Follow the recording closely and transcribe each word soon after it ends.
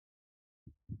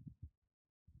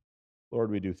Lord,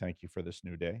 we do thank you for this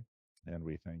new day, and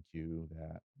we thank you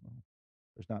that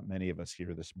there's not many of us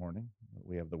here this morning, but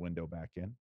we have the window back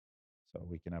in so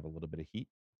we can have a little bit of heat.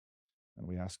 And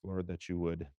we ask, Lord, that you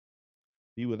would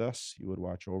be with us, you would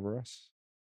watch over us,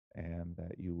 and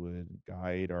that you would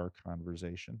guide our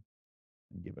conversation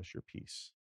and give us your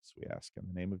peace. So we ask in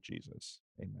the name of Jesus.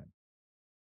 Amen.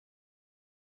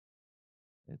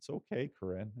 It's okay,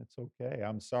 Corinne. It's okay.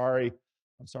 I'm sorry.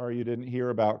 I'm sorry you didn't hear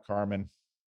about Carmen.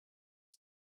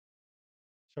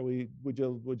 Shall we would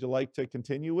you like to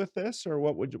continue with this, or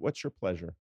what's your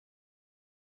pleasure?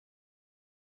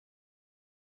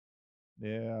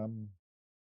 Yeah.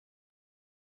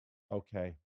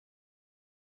 Okay.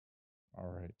 All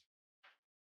right.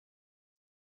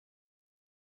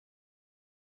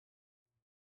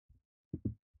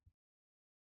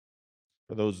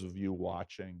 For those of you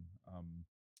watching,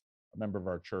 a member of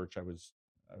our church, I was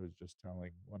just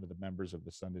telling one of the members of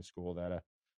the Sunday school that a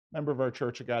member of our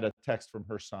church got a text from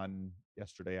her son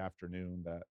yesterday afternoon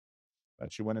that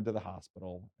she went into the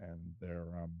hospital and there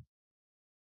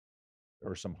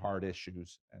were some heart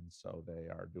issues, and so they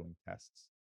are doing tests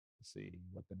to see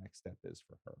what the next step is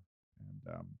for her.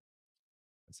 And I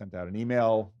sent out an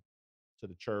email to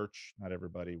the church. Not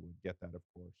everybody would get that, of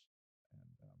course.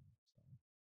 And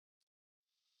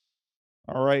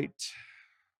all right,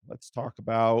 let's talk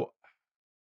about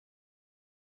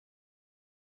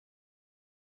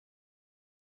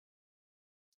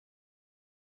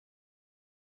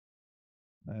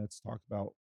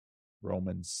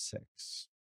Romans 6.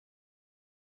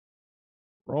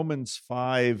 Romans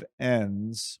 5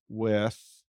 ends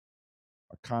with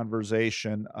a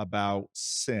conversation about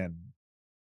sin.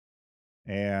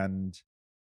 And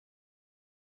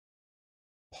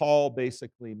Paul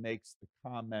basically makes the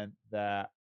comment that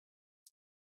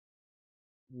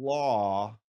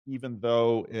law, even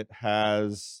though it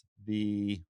has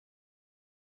the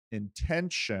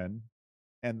intention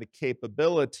and the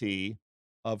capability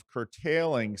of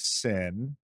curtailing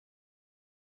sin,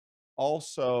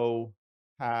 also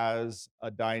has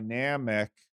a dynamic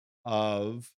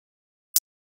of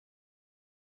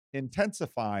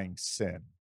intensifying sin.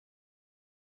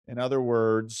 In other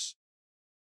words,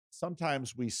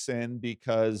 sometimes we sin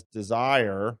because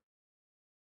desire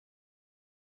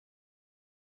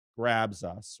grabs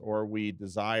us or we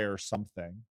desire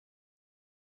something.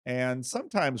 And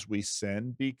sometimes we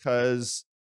sin because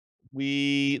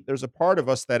there's a part of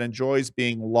us that enjoys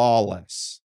being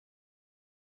lawless.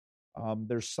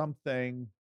 There's something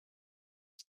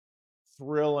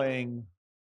thrilling.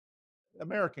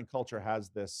 American culture has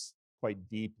this quite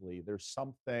deeply. There's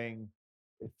something,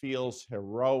 it feels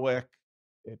heroic,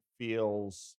 it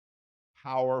feels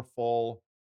powerful,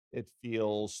 it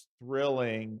feels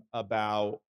thrilling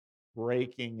about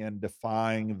breaking and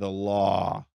defying the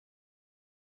law.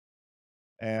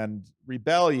 And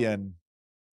rebellion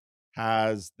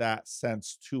has that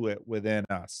sense to it within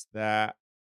us, that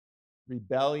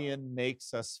rebellion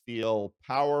makes us feel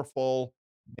powerful,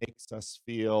 makes us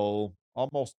feel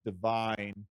almost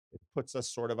divine. It puts us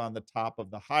sort of on the top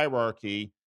of the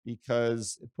hierarchy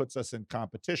because it puts us in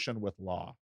competition with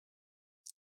law.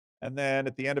 And then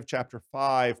at the end of chapter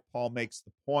 5, Paul makes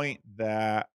the point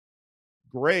that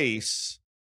grace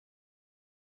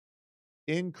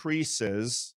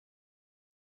increases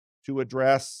to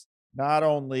address not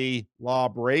only law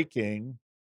breaking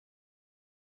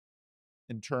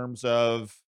in terms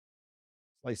of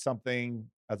like something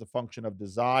as a function of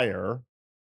desire,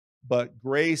 but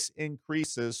grace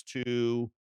increases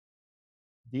to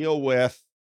deal with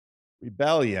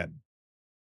rebellion,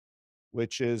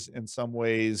 which is in some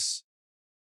ways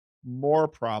more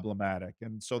problematic.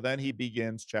 And so then he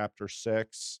begins chapter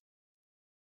 6.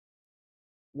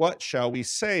 What shall we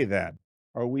say then?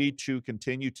 Are we to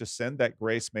continue to sin that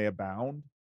grace may abound?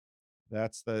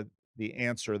 That's the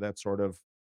answer that sort of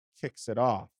kicks it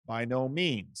off. By no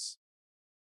means.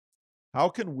 How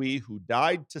can we who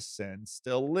died to sin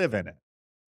still live in it?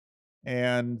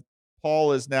 And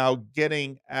Paul is now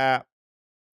getting at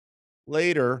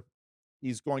later,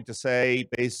 he's going to say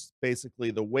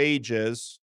basically the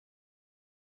wages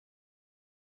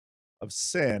of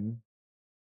sin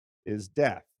is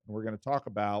death. And we're going to talk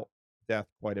about death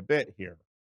quite a bit here.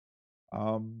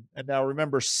 And now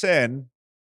remember, sin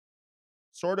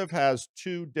sort of has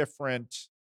two different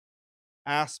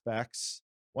aspects.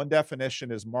 One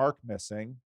definition is mark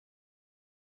missing,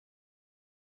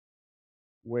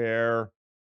 where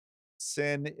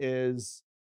sin is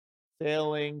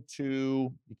failing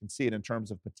to, you can see it in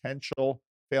terms of potential,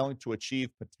 failing to achieve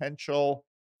potential,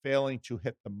 failing to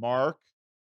hit the mark.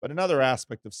 But another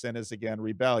aspect of sin is, again,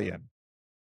 rebellion.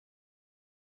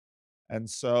 And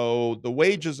so the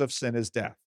wages of sin is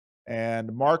death.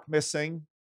 And mark missing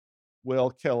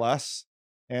will kill us,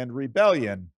 and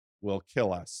rebellion will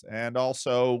kill us. And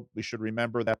also, we should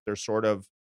remember that there's sort of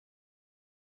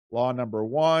law number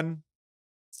one,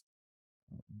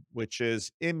 which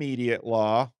is immediate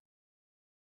law,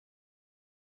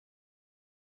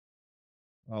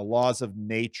 laws of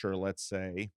nature, let's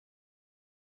say,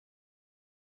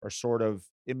 are sort of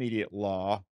immediate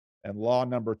law. And law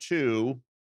number two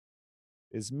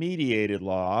is mediated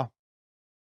law.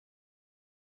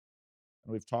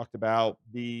 And we've talked about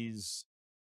these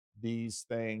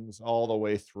things all the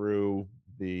way through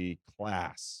the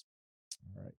class.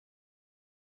 All right.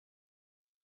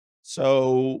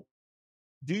 So,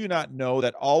 do you not know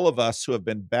that all of us who have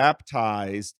been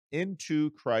baptized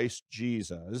into Christ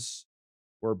Jesus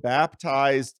were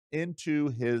baptized into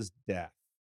his death?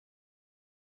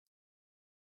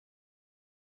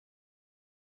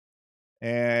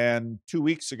 And 2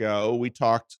 weeks ago, we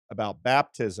talked about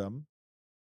baptism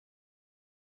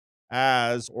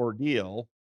as ordeal.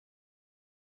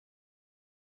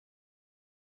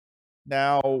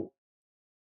 Now,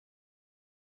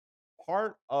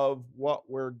 part of what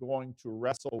we're going to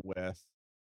wrestle with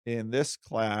in this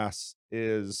class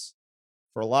is,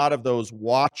 for a lot of those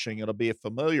watching, it'll be a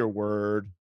familiar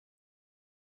word,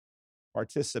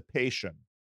 participation.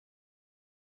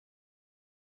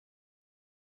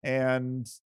 And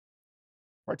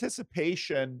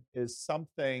participation is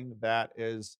something that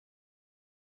is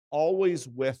always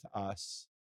with us,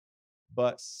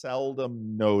 but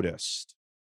seldom noticed.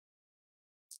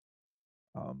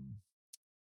 Um,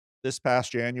 this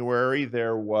past January,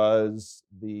 there was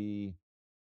the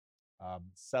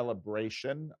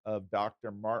celebration of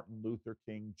Dr. Martin Luther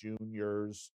King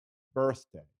Jr.'s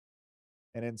birthday.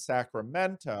 And in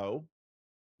Sacramento,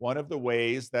 one of the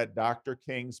ways that Dr.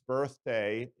 King's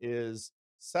birthday is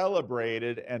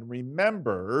celebrated and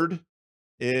remembered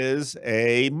is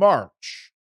a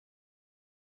march.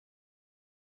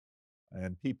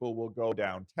 And people will go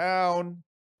downtown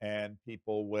and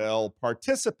people will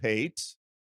participate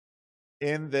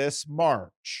in this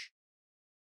march.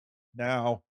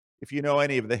 Now, if you know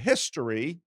any of the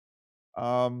history,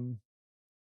 um,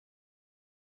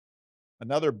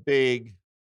 another big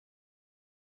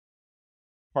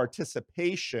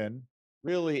participation,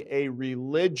 really a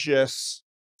religious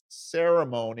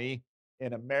ceremony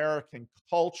in American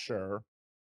culture,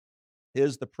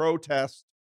 is the protest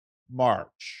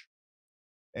march.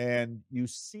 And you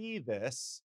see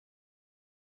this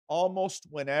almost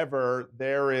whenever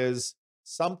there is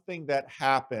something that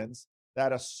happens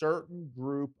that a certain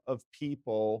group of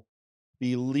people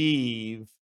believe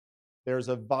there's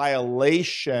a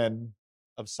violation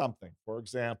of something. For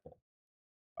example,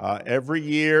 every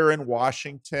year in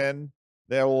Washington,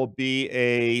 there will be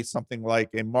a something like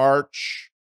a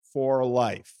March for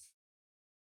Life.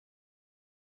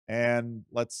 And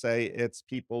let's say it's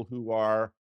people who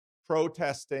are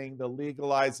protesting the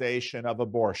legalization of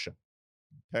abortion.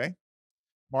 Okay.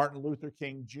 Martin Luther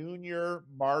King Jr.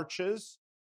 marches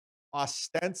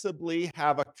ostensibly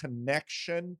have a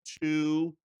connection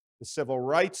to the civil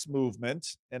rights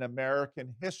movement in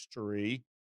American history,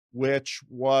 which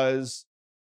was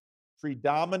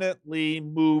predominantly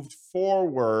moved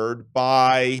forward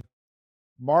by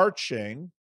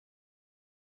marching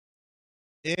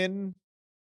in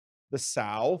the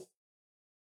South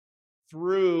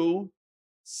through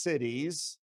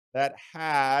cities that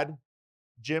had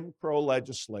Jim Crow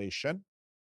legislation.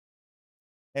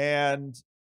 And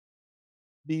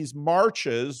these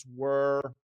marches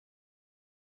were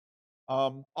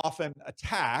often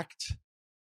attacked,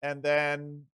 and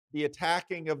then the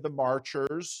attacking of the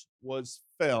marchers was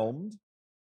filmed,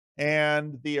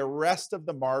 and the arrest of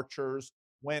the marchers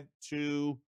went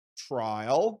to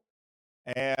trial.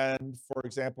 And for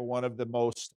example, one of the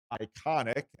most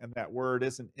iconic, and that word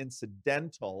isn't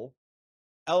incidental,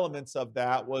 elements of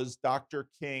that was Dr.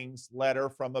 King's letter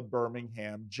from a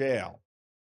Birmingham jail.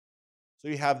 So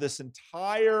you have this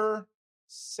entire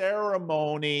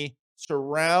ceremony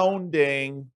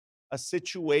surrounding a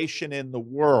situation in the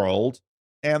world,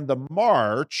 and the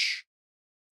march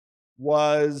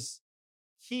was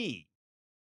key.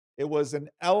 It was an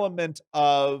element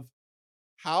of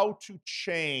how to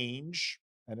change,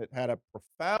 and it had a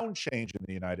profound change in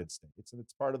the United States, and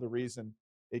it's part of the reason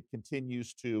it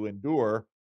continues to endure,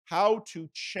 how to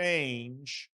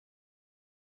change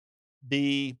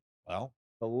the, well,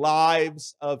 the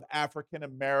lives of African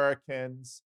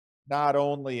Americans, not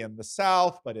only in the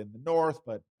South, but in the North.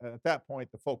 But at that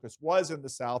point, the focus was in the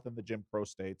South and the Jim Crow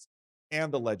states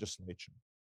and the legislation.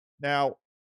 Now,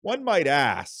 one might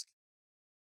ask,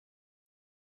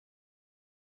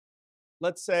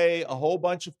 let's say a whole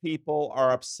bunch of people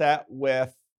are upset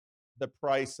with the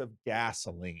price of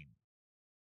gasoline.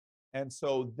 And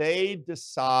so they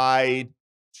decide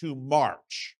to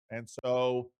march. And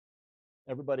so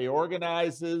everybody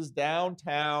organizes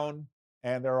downtown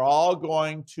and they're all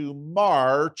going to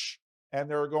march and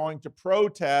they're going to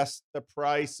protest the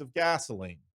price of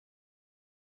gasoline.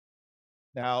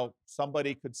 Now,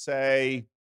 somebody could say,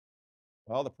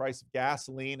 well, the price of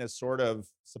gasoline is sort of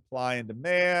supply and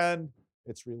demand.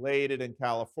 It's related in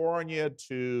California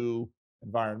to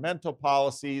environmental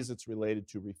policies. It's related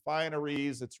to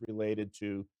refineries. It's related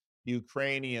to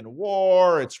Ukrainian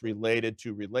war. It's related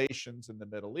to relations in the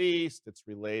Middle East. It's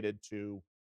related to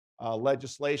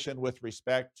legislation with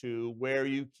respect to where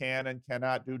you can and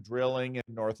cannot do drilling in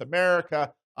North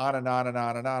America, on and on and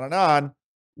on and on and on.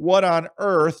 What on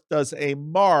earth does a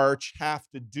march have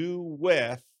to do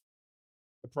with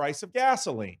the price of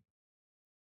gasoline?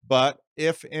 But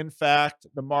if in fact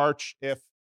the march, if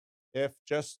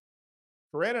just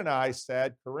Corinne and I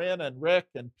said, Corinne and Rick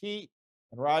and Pete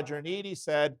and Roger and Edie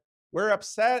said, we're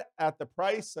upset at the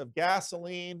price of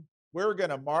gasoline. We're going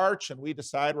to march, and we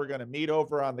decide we're going to meet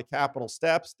over on the Capitol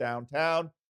steps downtown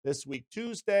this week,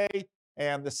 Tuesday.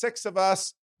 And the six of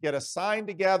us get a sign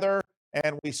together,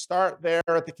 and we start there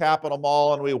at the Capitol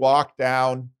Mall, and we walk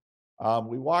down.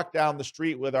 We walk down the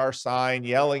street with our sign,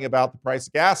 yelling about the price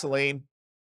of gasoline.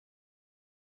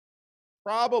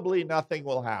 Probably nothing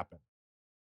will happen.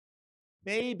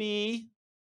 Maybe,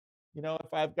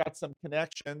 if I've got some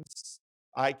connections,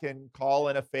 I can call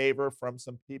in a favor from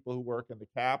some people who work in the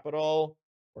Capitol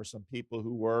or some people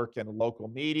who work in local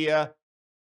media.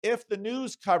 If the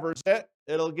news covers it,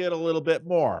 it'll get a little bit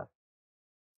more.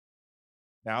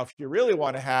 Now, if you really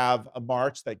want to have a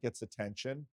march that gets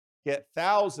attention, get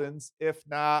thousands, if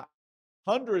not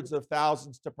hundreds of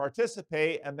thousands to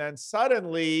participate, and then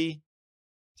suddenly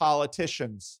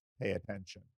politicians pay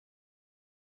attention.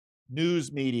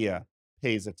 News media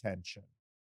pays attention.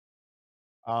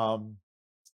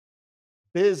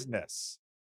 Business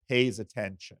pays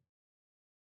attention.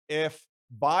 If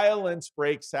violence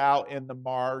breaks out in the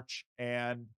march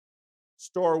and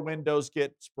store windows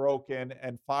get broken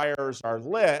and fires are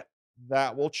lit,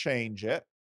 that will change it.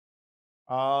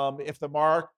 If the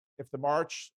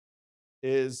march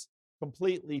is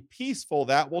completely peaceful,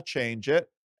 that will change it.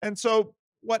 And so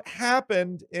what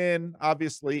happened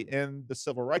obviously in the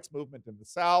civil rights movement in the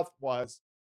South was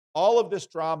all of this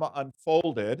drama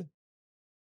unfolded.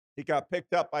 It got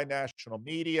picked up by national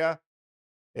media.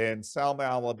 In Selma,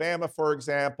 Alabama, for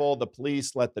example, the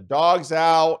police let the dogs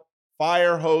out,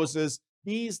 fire hoses.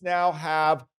 These now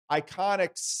have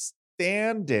iconic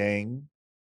standing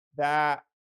that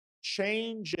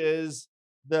changes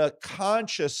the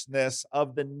consciousness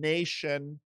of the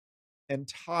nation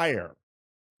entire.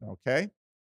 Okay?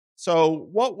 So,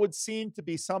 what would seem to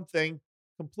be something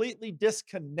completely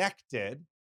disconnected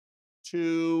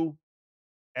to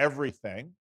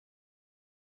everything,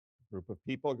 a group of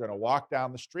people are going to walk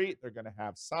down the street, they're going to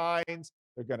have signs,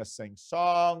 they're going to sing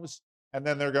songs, and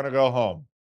then they're going to go home.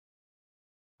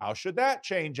 How should that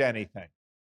change anything?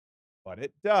 But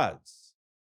it does.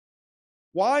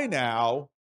 Why now,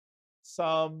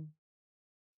 some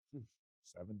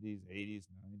 70s, 80s,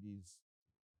 90s,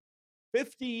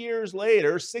 50 years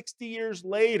later, 60 years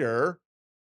later,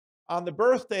 on the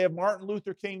birthday of Martin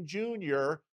Luther King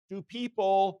Jr., do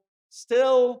people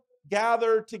still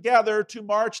gather together to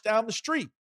march down the street?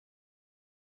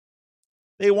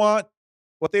 What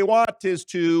they want is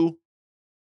to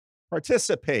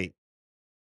participate.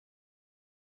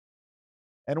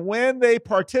 And when they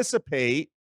participate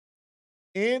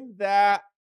in that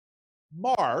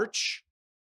march,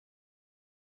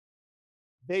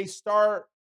 they start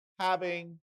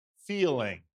having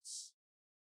feelings.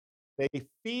 They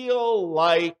feel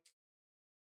like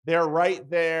they're right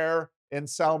there in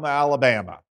Selma,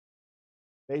 Alabama.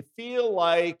 They feel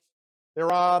like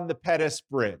they're on the Pettus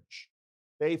Bridge.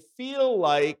 They feel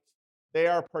like they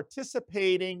are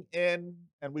participating in,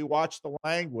 and we watch the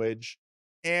language,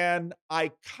 an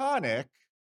iconic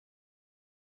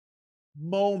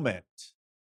moment.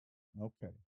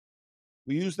 Okay.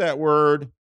 We use that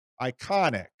word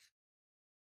iconic.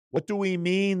 What do we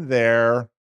mean there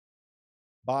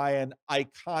by an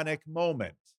iconic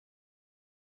moment?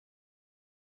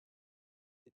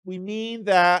 We mean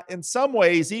that in some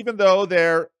ways, even though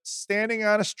they're standing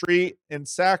on a street in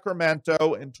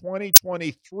Sacramento in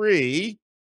 2023,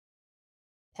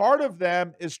 part of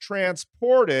them is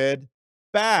transported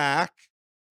back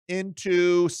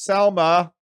into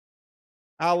Selma,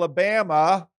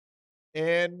 Alabama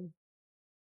in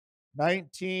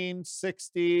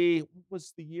 1960, what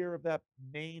was the year of that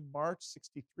main march?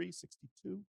 63,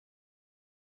 62?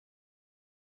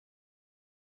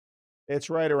 It's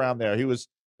right around there.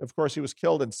 Of course, he was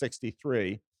killed in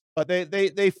 63, but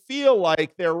they feel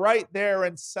like they're right there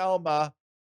in Selma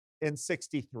in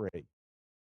 63.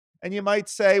 And you might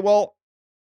say, well,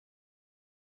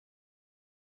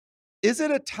 is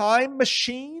it a time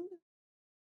machine?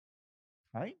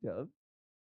 Kind of.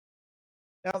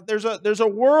 Now, there's a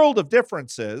world of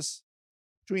differences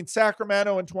between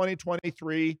Sacramento in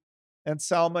 2023 and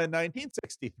Selma in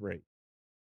 1963.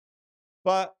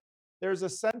 But there's a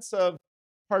sense of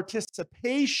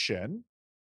participation.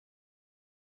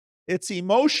 It's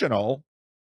emotional.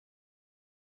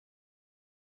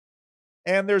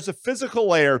 And there's a physical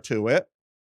layer to it.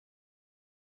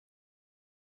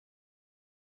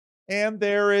 And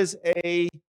there is a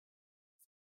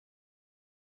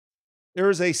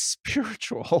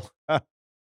spiritual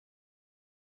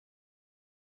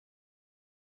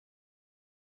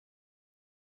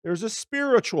there's a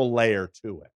spiritual layer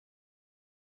to it.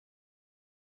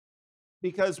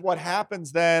 Because what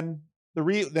happens then,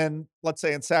 then let's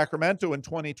say in Sacramento in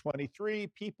 2023,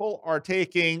 people are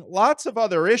taking lots of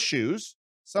other issues,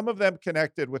 some of them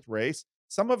connected with race,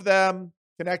 some of them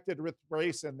connected with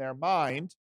race in their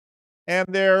mind, and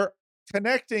they're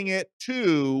connecting it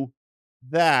to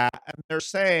that, and they're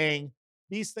saying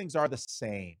these things are the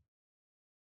same.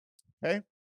 Okay?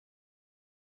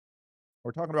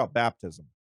 We're talking about baptism.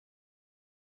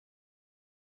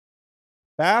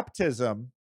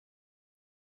 Baptism,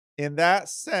 in that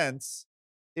sense,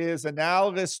 is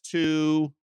analogous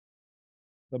to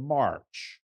the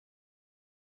march.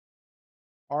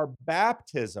 Our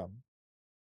baptism,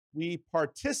 we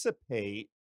participate.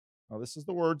 Now, this is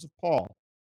the words of Paul.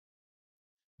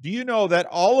 Do you know that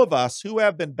all of us who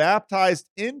have been baptized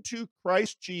into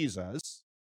Christ Jesus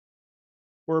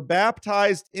were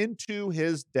baptized into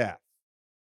his death?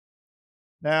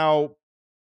 Now,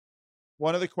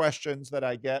 one of the questions that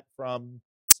I get from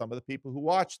some of the people who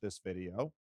watch this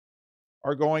video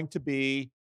are going to be,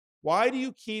 why do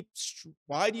you keep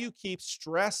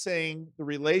stressing the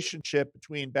relationship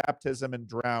between baptism and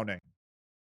drowning?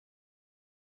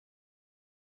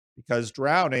 Because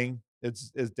drowning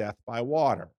is death by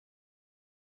water.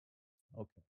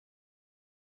 Okay.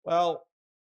 Well,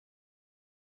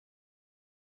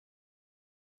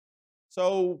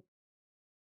 so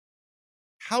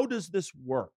how does this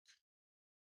work?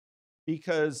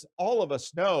 Because all of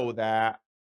us know that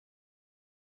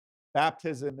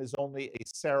baptism is only a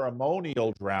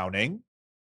ceremonial drowning.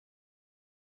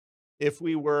 If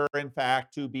we were, in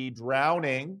fact, to be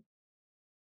drowning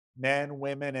men,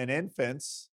 women, and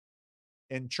infants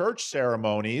in church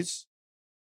ceremonies,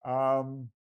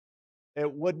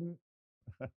 it wouldn't,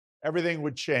 everything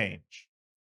would change.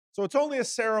 So it's only a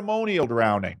ceremonial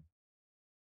drowning.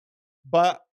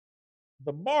 But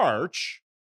the march,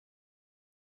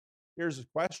 here's a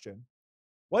question.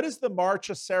 What is the march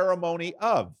a ceremony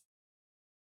of?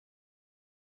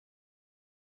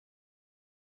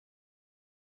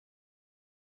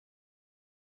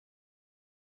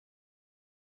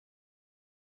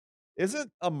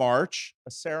 Isn't a march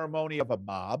a ceremony of a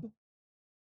mob?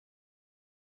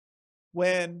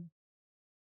 When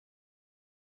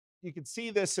you can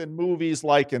see this in movies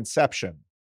like Inception.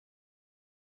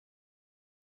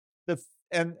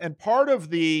 And part of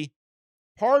the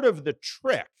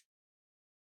trick,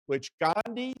 which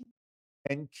Gandhi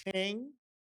and King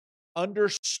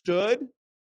understood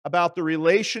about the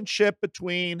relationship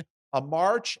between a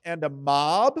march and a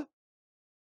mob,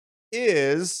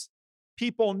 is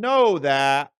people know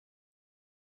that,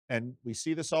 and we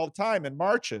see this all the time in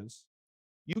marches,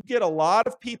 you get a lot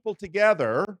of people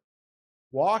together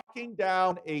walking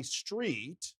down a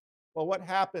street. Well, what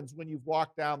happens when you've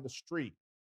walked down the street?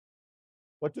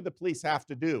 What do the police have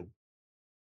to do?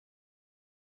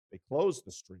 They close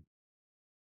the street.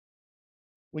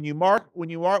 When you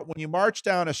march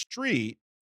down a street,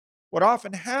 what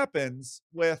often happens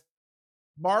with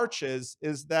marches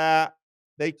is that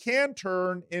they can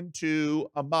turn into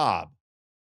a mob.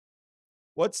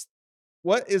 What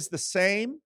is the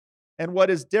same and what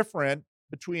is different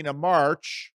between a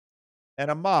march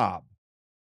and a mob?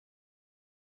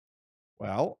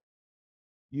 Well,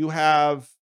 you have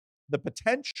the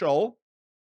potential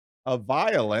of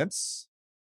violence,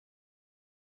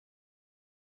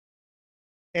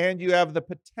 and you have the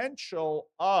potential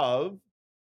of,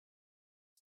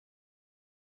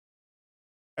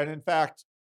 and in fact,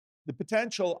 the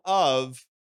potential of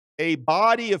a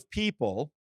body of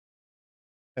people.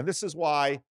 And this is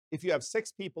why if you have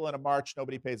 6 people in a march,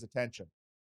 nobody pays attention.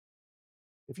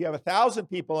 If you have 1,000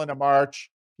 people in a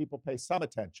march, people pay some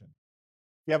attention.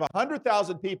 If you have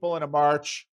 100,000 people in a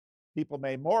march, people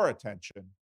pay more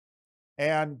attention.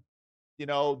 And,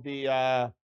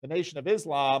 the Nation of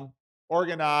Islam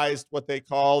organized what they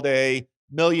called a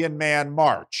million-man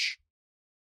march.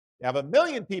 You have 1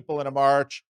 million people in a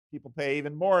march, people pay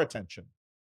even more attention.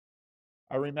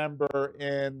 I remember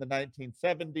in the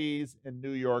 1970s in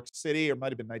New York City, or it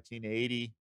might have been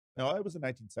 1980. No, it was the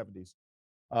 1970s.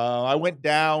 I went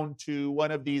down to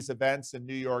one of these events in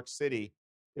New York City.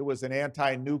 It was an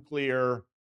anti-nuclear.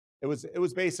 It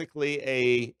was basically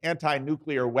a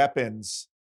anti-nuclear weapons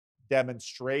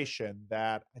demonstration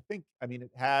that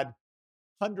it had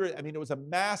it was a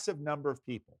massive number of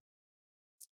people,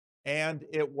 and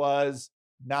it was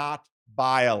not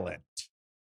violent.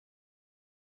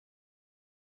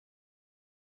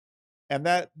 And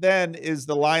that then is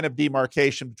the line of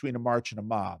demarcation between a march and a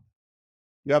mob.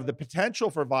 You have the potential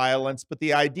for violence, but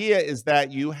the idea is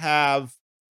that you have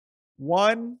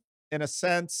one, in a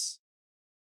sense,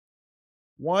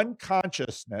 one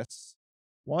consciousness,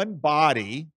 one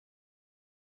body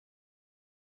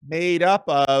made up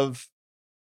of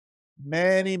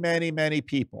many, many, many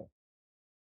people.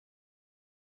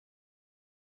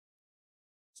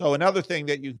 So another thing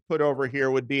that you put over here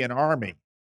would be an army.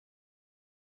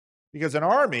 Because an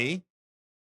army,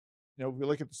 if we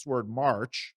look at this word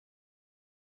march,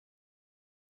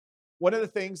 one of the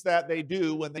things that they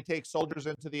do when they take soldiers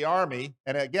into the army,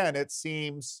 and again,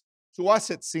 to us,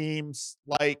 it seems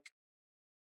like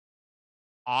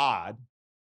odd.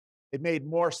 It made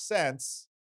more sense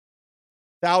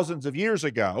thousands of years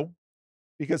ago,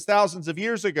 because thousands of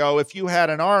years ago, if you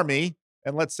had an army,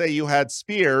 and let's say you had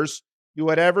spears, you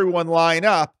had everyone line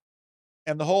up,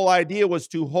 and the whole idea was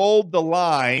to hold the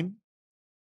line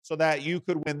so that you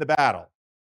could win the battle.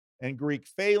 And Greek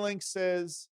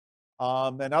phalanxes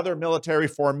and other military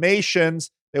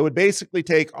formations, they would basically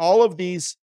take all of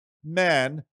these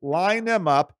men, line them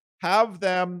up, have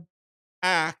them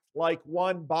act like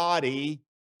one body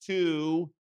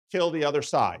to kill the other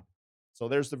side. So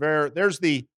there's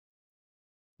the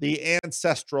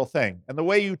ancestral thing. And the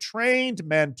way you trained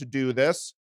men to do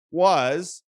this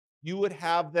was you would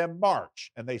have them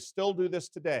march, and they still do this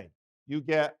today. You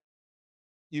get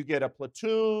a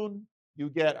platoon, you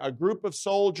get a group of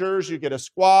soldiers, you get a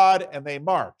squad, and they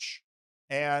march.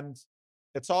 And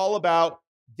it's all about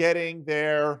getting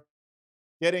them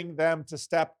to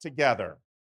step together,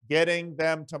 getting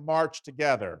them to march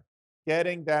together,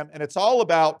 and it's all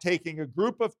about taking a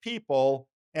group of people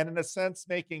and, in a sense,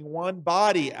 making one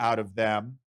body out of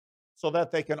them so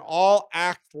that they can all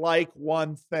act like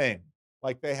one thing,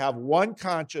 like they have one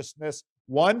consciousness,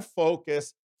 one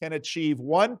focus, can achieve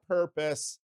one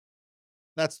purpose.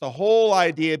 That's the whole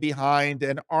idea behind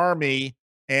an army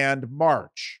and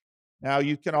march. Now,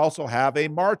 you can also have a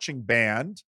marching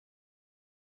band.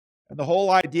 And the whole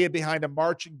idea behind a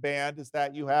marching band is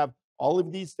that you have all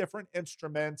of these different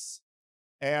instruments.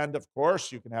 And of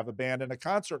course, you can have a band in a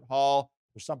concert hall.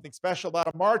 There's something special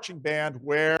about a marching band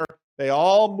where they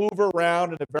all move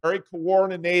around in a very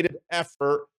coordinated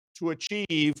effort to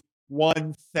achieve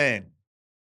one thing.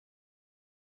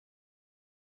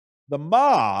 The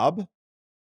mob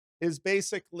is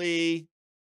basically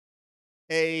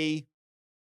a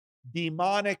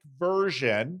demonic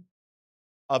version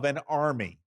of an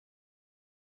army,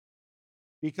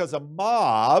 because a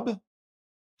mob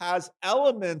has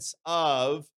elements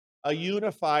of a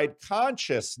unified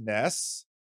consciousness,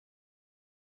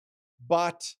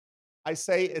 but I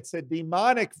say it's a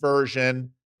demonic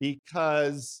version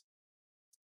because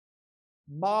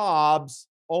mobs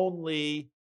only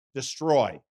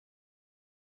destroy.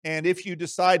 And if you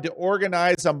decide to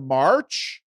organize a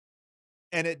march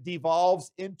and it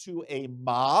devolves into a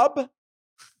mob,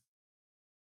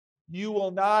 you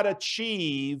will not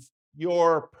achieve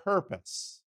your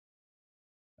purpose.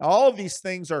 All of these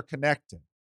things are connected.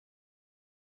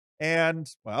 And,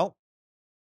 well,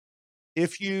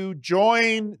 if you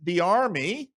join the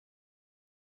army,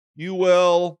 you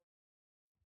will,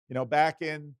 back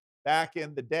in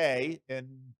the day,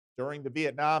 during the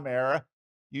Vietnam era,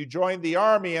 you joined the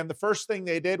army, and the first thing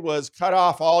they did was cut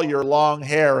off all your long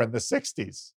hair in the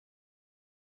 60s.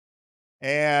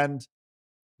 And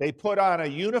they put on a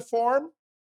uniform,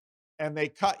 and they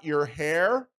cut your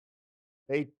hair.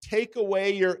 They take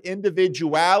away your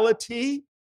individuality.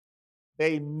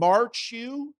 They march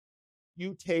you.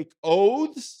 You take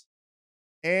oaths.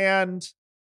 And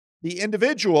the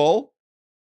individual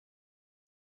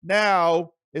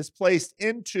now is placed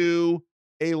into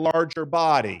a larger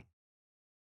body.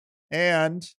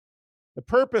 And the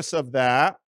purpose of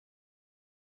that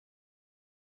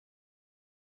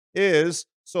is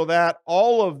so that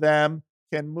all of them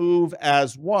can move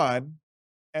as one,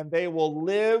 and they will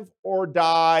live or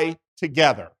die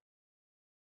together.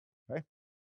 Okay?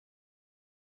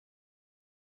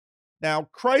 Now,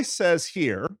 Christ says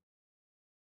here,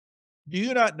 do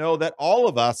you not know that all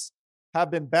of us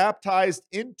have been baptized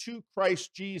into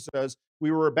Christ Jesus?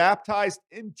 We were baptized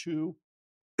into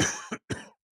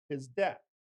his death.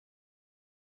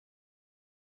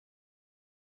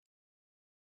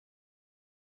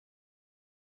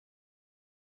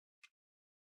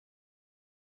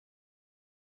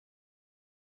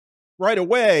 Right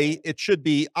away, it should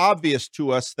be obvious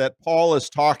to us that Paul is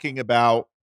talking about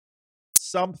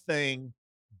something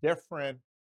different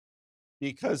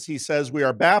because he says we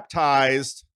are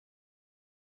baptized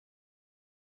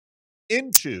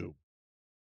into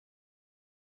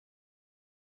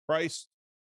Christ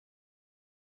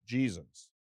Jesus.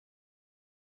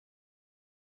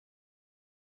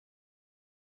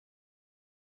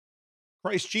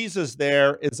 Christ Jesus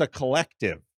there is a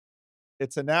collective.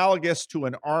 It's analogous to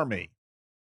an army.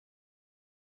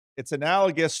 It's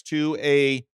analogous to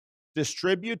a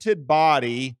distributed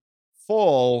body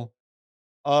full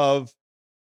of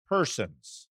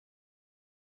persons.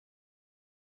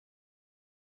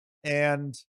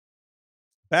 And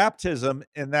baptism,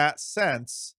 in that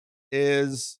sense,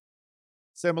 is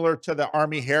similar to the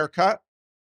army haircut.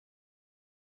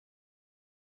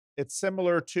 It's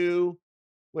similar to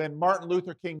when Martin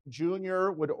Luther King Jr.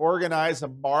 would organize a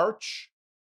march.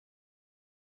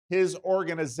 His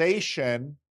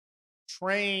organization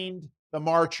trained the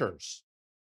marchers.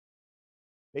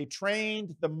 They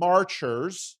trained the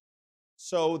marchers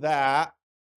so that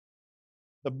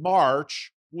the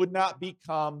march would not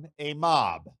become a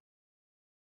mob.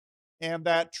 And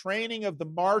that training of the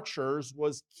marchers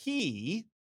was key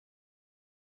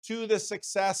to the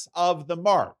success of the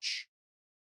march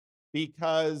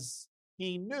because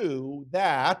he knew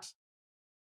that,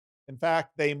 in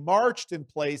fact, they marched in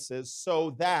places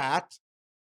so that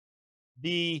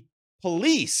the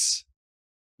police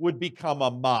would become a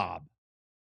mob.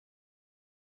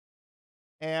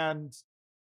 And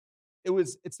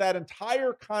it's that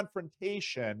entire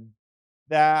confrontation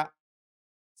that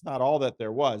it's not all that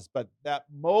there was, but that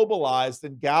mobilized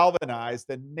and galvanized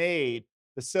and made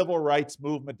the civil rights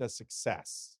movement a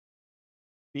success.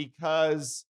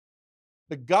 Because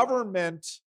the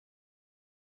government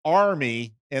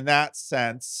army, in that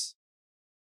sense,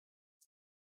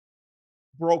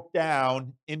 broke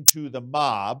down into the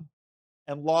mob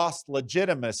and lost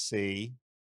legitimacy,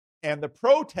 and the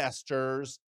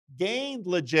protesters gained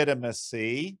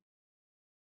legitimacy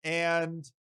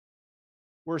and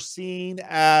were seen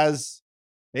as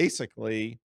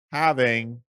basically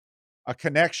having a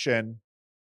connection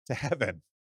to heaven.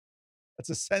 That's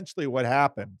essentially what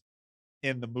happened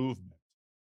in the movement.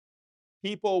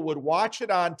 People would watch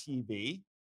it on TV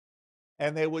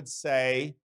and they would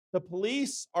say, the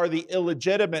police are the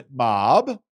illegitimate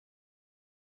mob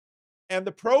and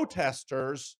the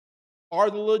protesters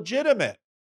are the legitimate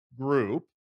group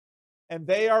and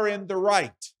they are in the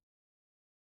right.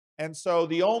 And so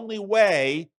the only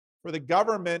way for the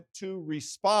government to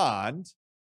respond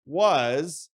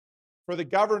was for the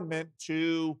government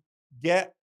to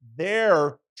get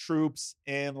their troops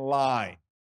in line.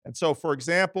 And so, for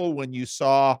example, when you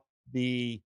saw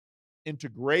the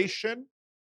integration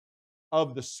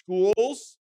of the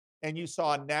schools and you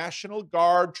saw National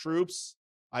Guard troops,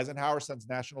 Eisenhower sends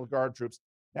National Guard troops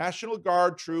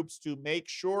to make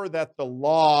sure that the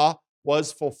law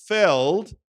was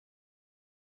fulfilled.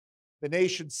 The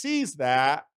nation sees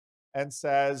that and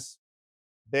says,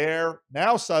 there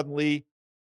now suddenly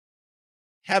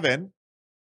heaven,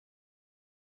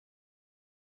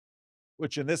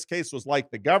 which in this case was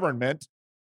like the government,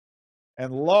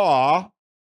 and law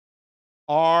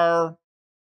are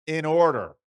in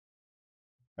order.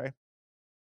 Okay.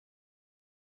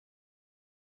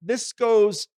 This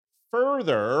goes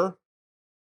further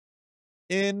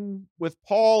in with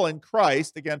Paul and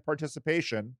Christ, again,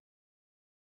 participation,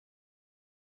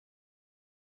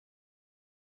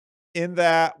 in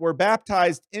that we're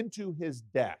baptized into his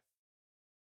death.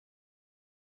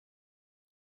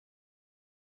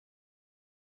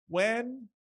 When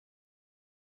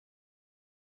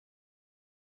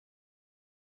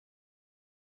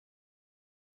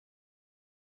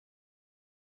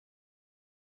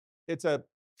it's a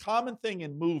common thing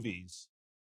in movies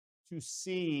to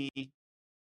see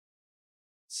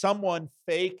someone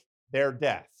fake their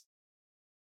death.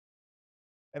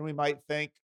 And we might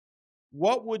think,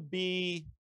 what would be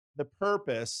the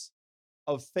purpose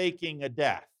of faking a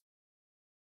death?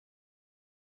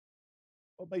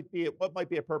 What might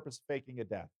be a purpose of faking a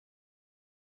death?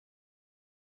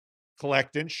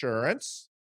 collect insurance,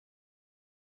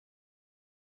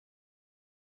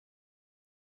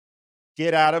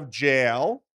 get out of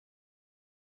jail,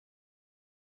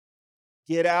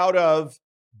 get out of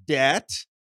debt.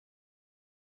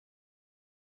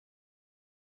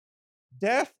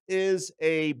 Death is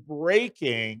a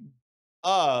breaking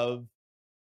of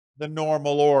the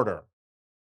normal order.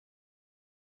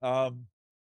 Um,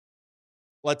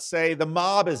 let's say the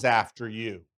mob is after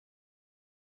you.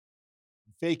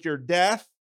 Fake your death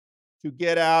to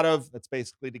get out of, that's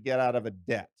basically to get out of a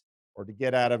debt or to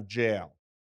get out of jail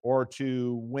or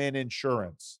to win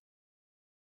insurance.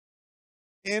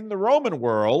 In the Roman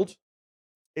world,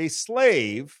 a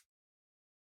slave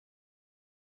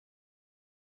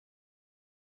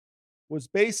was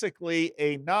basically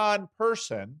a non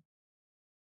person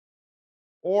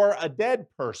or a dead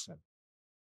person.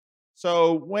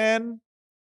 So when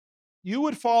you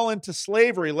would fall into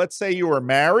slavery, let's say you were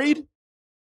married,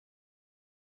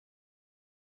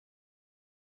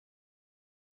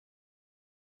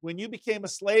 when you became a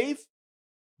slave,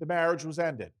 the marriage was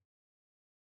ended.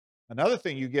 Another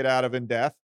thing you get out of in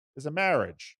death is a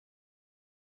marriage.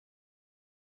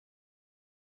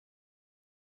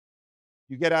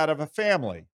 You get out of a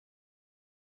family.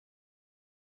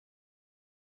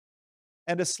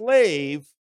 And a slave,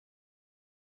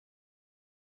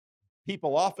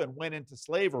 people often went into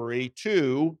slavery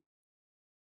to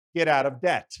get out of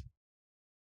debt.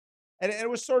 And it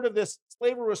was sort of this,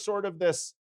 slavery was sort of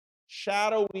this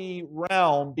shadowy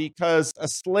realm because a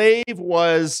slave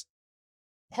was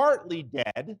partly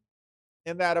dead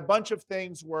in that a bunch of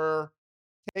things were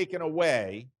taken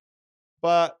away,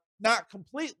 but not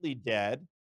completely dead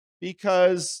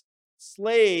because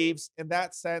slaves, in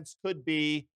that sense, could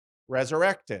be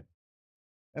resurrected.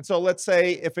 And so let's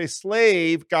say if a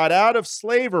slave got out of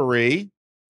slavery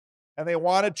and they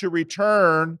wanted to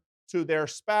return to their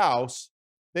spouse,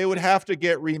 they would have to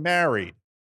get remarried.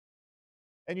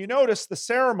 And you notice the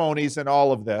ceremonies in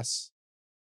all of this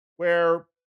where,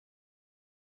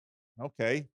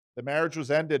 okay, the marriage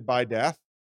was ended by death.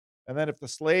 And then if the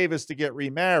slave is to get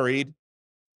remarried,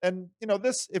 and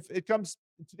this, if it comes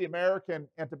to the American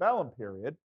antebellum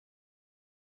period,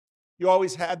 you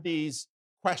always had these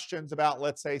questions about,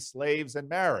 let's say, slaves and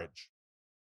marriage,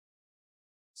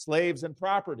 slaves and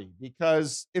property,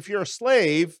 because if you're a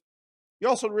slave, you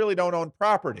also really don't own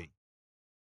property.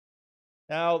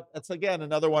 Now, that's again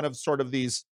another one of sort of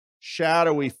these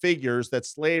shadowy figures that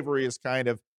slavery is kind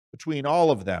of between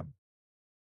all of them.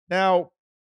 Now,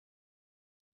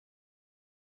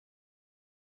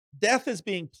 death is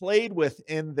being played with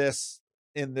in this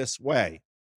way.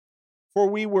 For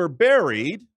we were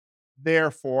buried,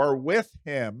 therefore, with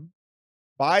him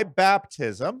by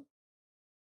baptism.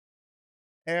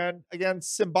 And again,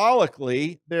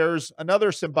 symbolically, there's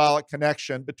another symbolic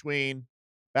connection between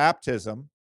baptism.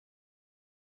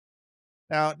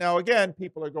 Now again,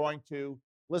 people are going to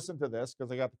listen to this because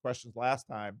I got the questions last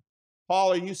time.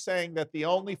 Paul, are you saying that the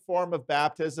only form of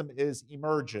baptism is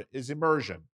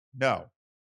immersion? No,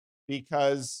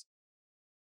 because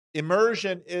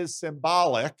immersion is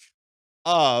symbolic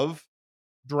of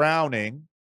drowning,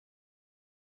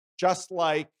 just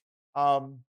like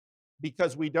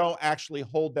because we don't actually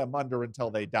hold them under until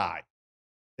they die.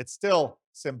 It's still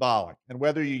symbolic. And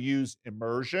whether you use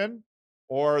immersion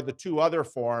or the two other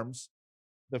forms,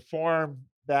 the form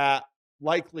that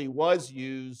likely was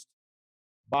used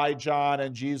by John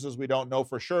and Jesus, we don't know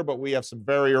for sure, but we have some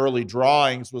very early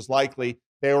drawings, was likely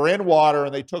they were in water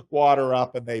and they took water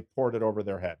up and they poured it over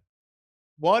their head.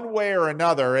 One way or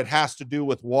another, it has to do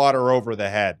with water over the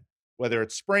head, whether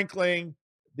it's sprinkling.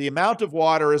 The amount of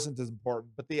water isn't as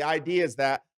important, but the idea is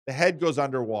that the head goes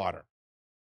underwater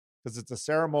because it's a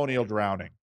ceremonial drowning.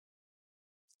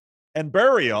 And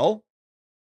burial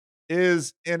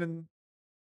is in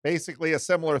basically a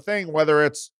similar thing, whether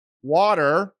it's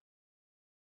water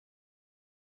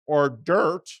or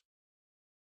dirt,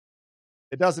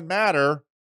 it doesn't matter.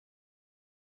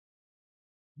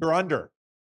 You're under.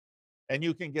 And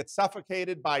you can get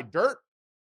suffocated by dirt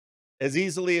as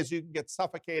easily as you can get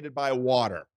suffocated by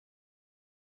water.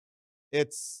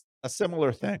 It's a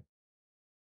similar thing.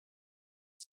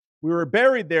 We were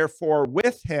buried, therefore,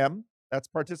 with him, that's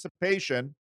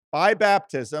participation, by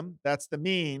baptism, that's the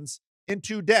means,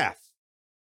 into death.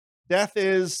 Death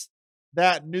is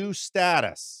that new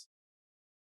status.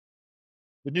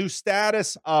 The new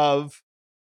status of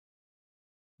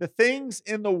the things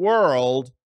in the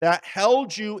world that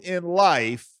held you in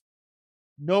life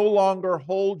no longer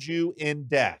hold you in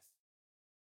death.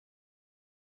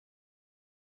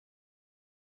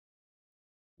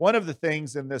 One of the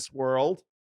things in this world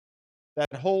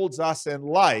that holds us in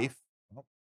life,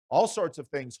 All sorts of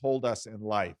things hold us in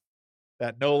life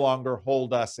that no longer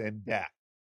hold us in death.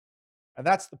 And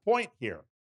that's the point here.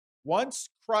 Once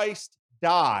Christ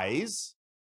dies,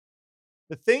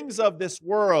 the things of this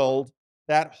world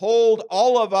that hold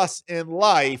all of us in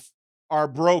life are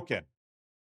broken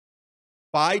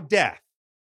by death.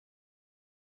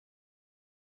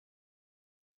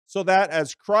 So that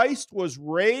as Christ was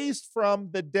raised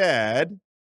from the dead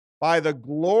by the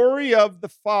glory of the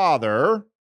Father,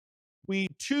 we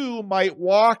too might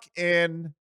walk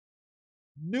in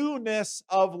newness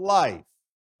of life.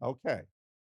 Okay.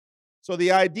 So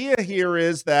the idea here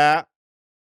is that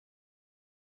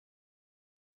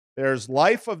there's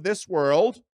life of this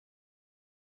world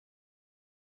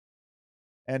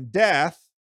and death,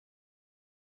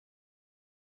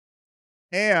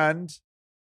 and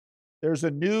there's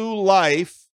a new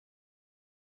life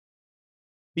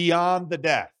beyond the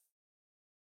death.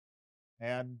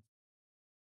 And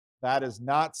that is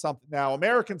not something. Now,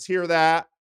 Americans hear that,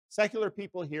 secular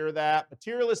people hear that,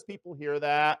 materialist people hear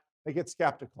that, they get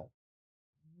skeptical.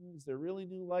 Is there really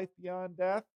new life beyond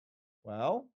death?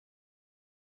 Well,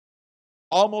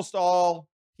 almost all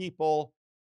people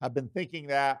have been thinking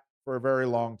that for a very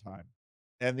long time.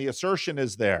 And the assertion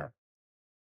is there.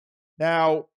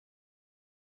 Now,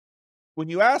 when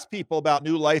you ask people about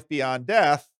new life beyond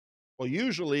death, well,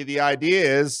 usually the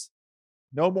idea is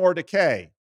no more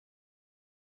decay.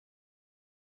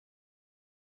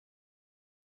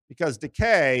 Because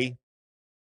decay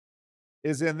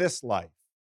is in this life.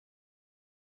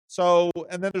 So,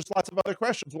 and then there's lots of other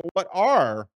questions. Well, what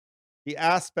are the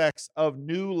aspects of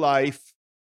new life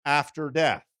after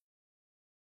death?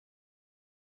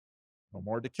 No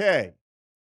more decay.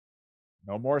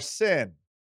 No more sin.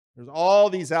 There's all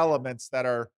these elements that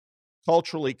are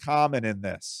culturally common in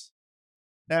this.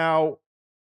 Now,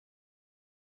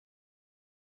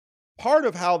 part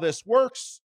of how this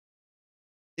works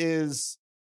is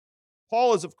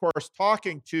Paul is, of course,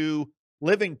 talking to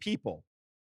living people.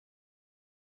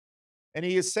 And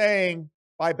he is saying,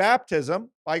 by baptism,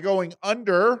 by going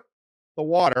under the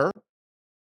water,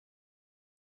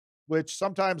 which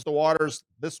sometimes the water's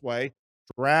this way,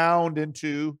 drowned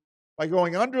into, by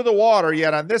going under the water,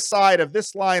 yet on this side of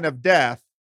this line of death,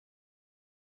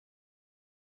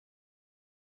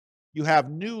 you have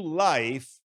new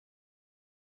life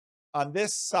on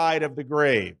this side of the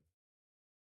grave.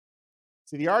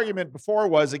 See, the argument before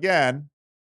was, again,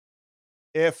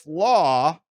 if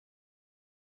law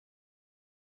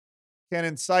can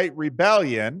incite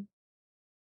rebellion,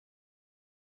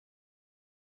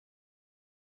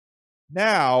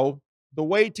 now the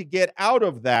way to get out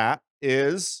of that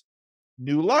is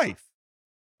new life.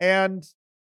 And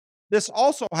this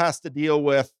also has to deal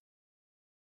with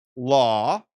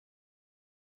law,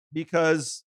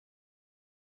 because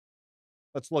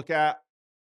let's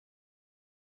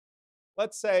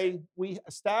say we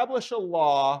establish a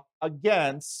law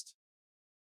against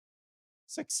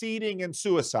succeeding in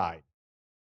suicide.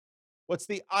 What's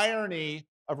the irony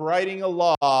of writing a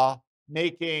law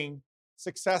making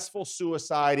successful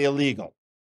suicide illegal?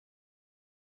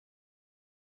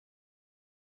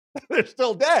 They're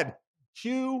still dead.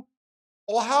 Well,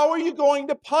 how are you going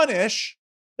to punish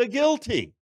the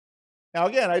guilty? Now,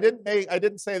 again, I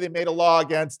didn't say they made a law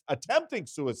against attempting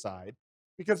suicide,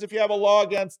 because if you have a law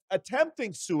against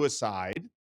attempting suicide,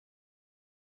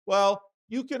 well,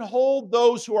 you can hold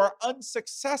those who are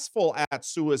unsuccessful at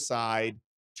suicide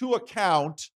to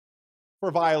account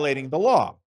for violating the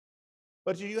law.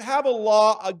 But if you have a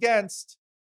law against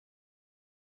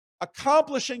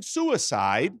accomplishing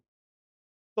suicide,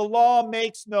 the law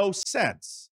makes no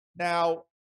sense. Now,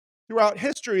 throughout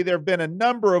history, there have been a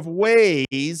number of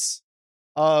ways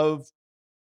of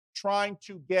trying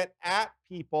to get at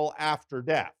people after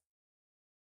death.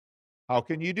 How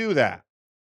can you do that?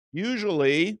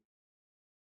 Usually,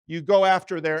 you go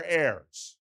after their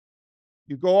heirs.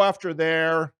 You go after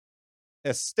their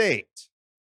estate.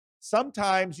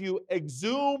 Sometimes you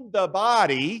exhume the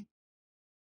body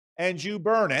and you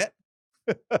burn it,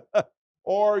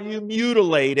 or you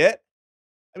mutilate it.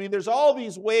 I mean, there's all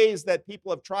these ways that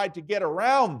people have tried to get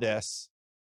around this,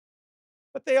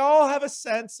 but they all have a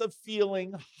sense of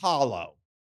feeling hollow,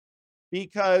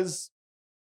 because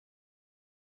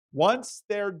once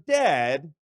they're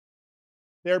dead,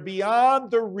 they're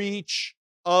beyond the reach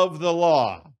of the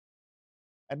law.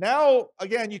 And now,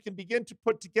 again, you can begin to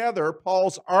put together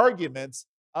Paul's arguments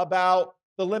about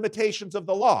the limitations of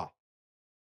the law.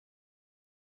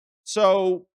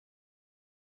 So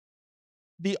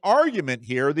the argument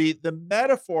here, the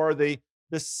metaphor, the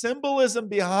symbolism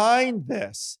behind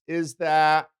this is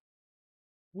that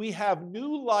we have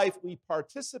new life. We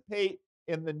participate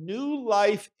in the new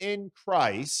life in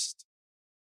Christ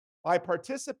by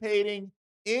participating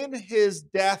in his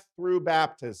death through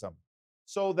baptism,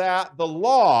 so that the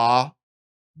law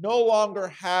no longer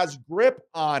has grip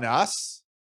on us.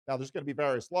 Now, there's going to be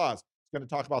various laws. It's going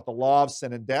to talk about the law of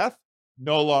sin and death,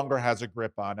 no longer has a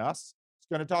grip on us. It's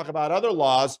going to talk about other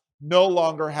laws no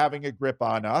longer having a grip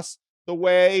on us, the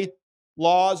way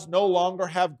laws no longer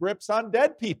have grips on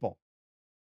dead people.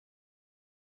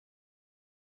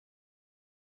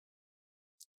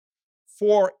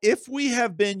 For if we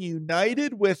have been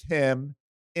united with him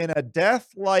in a death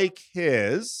like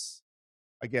his,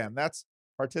 again, that's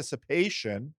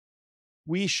participation,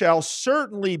 we shall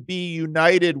certainly be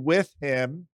united with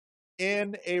him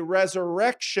in a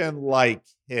resurrection like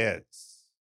his.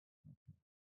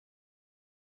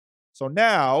 So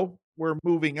now we're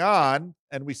moving on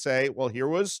and we say, well, here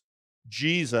was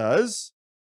Jesus.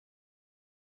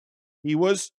 He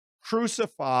was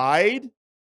crucified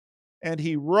and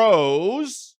he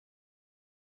rose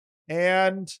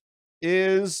and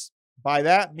is, by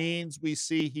that means, we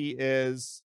see he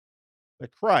is the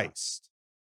Christ.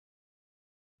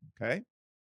 Okay?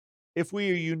 If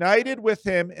we are united with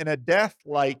him in a death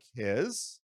like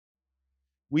his,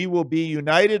 we will be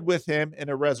united with him in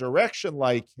a resurrection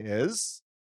like his,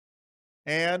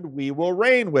 and we will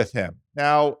reign with him.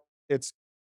 Now, it's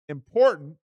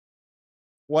important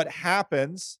what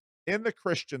happens in the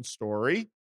Christian story.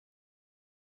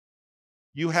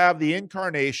 You have the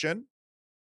incarnation,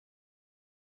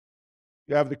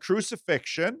 you have the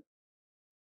crucifixion,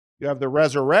 you have the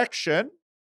resurrection,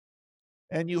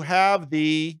 and you have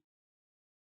the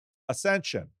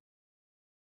ascension.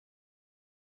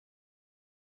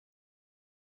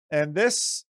 And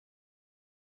this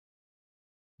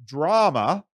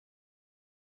drama,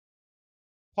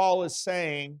 Paul is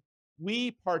saying,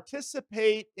 we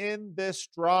participate in this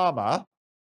drama.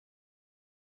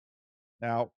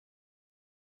 Now,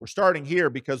 we're starting here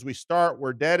because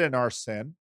we're dead in our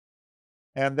sin.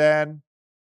 And then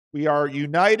we are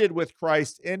united with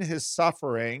Christ in his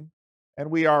suffering, and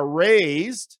we are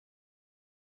raised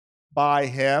by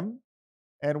him,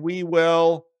 and we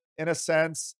will, in a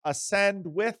sense, ascend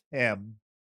with him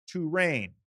to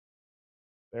reign.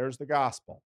 There's the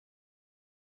gospel.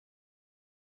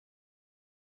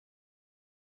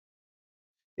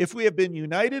 If we have been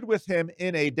united with him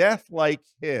in a death like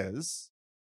his,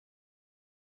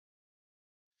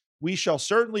 we shall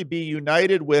certainly be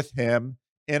united with him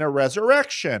in a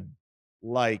resurrection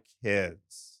like his.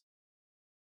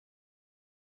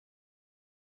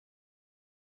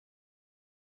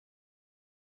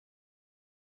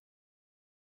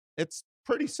 It's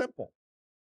pretty simple.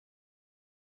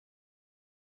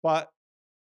 But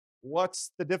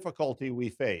what's the difficulty we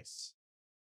face?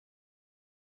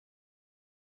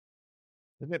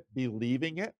 Isn't it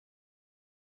believing it?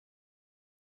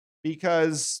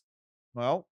 Because,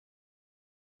 well,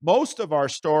 most of our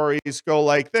stories go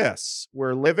like this.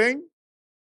 We're living,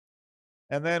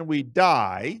 and then we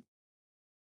die,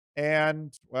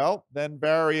 and, well, then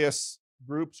various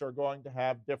groups are going to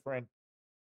have different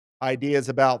ideas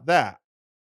about that.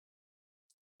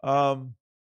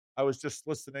 I was just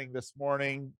listening this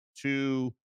morning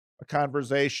to a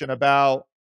conversation about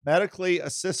medically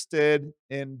assisted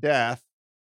in death.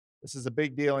 This is a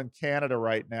big deal in Canada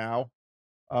right now.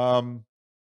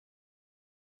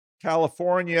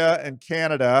 California and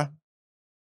Canada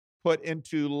put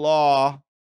into law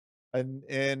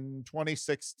in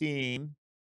 2016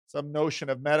 some notion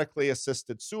of medically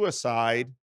assisted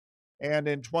suicide. And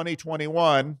in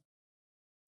 2021,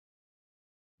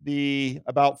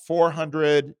 about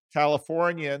 400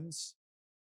 Californians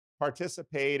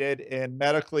participated in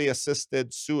medically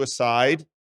assisted suicide.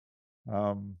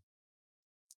 And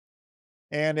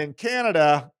in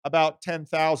Canada, about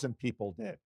 10,000 people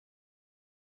did.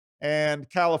 And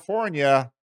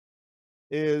California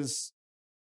is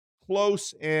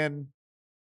close in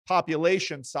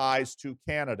population size to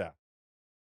Canada.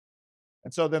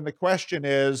 And so then the question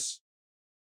is,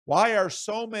 why are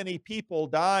so many people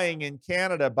dying in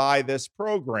Canada by this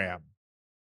program?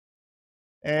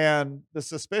 And the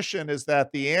suspicion is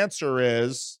that the answer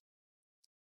is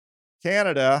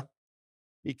Canada,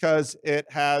 because it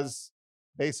has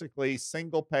basically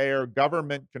single payer,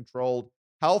 government controlled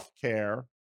health care.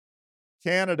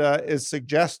 Canada is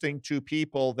suggesting to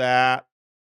people that,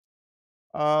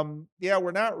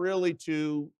 we're not really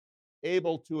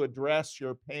able to address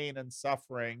your pain and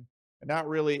suffering, and not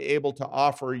really able to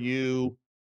offer you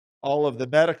all of the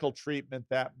medical treatment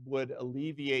that would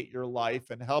alleviate your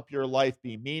life and help your life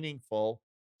be meaningful.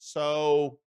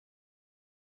 So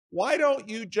why don't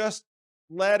you just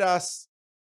let us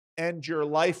end your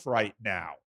life right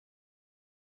now?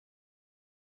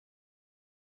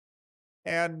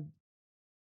 And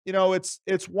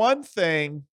it's one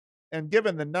thing, and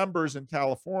given the numbers in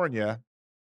California,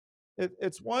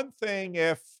 it's one thing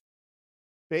if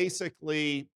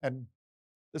basically, and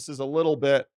this is a little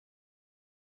bit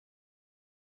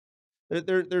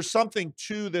there's something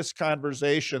to this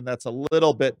conversation that's a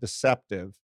little bit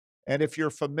deceptive. And if you're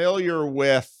familiar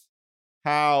with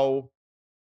how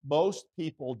most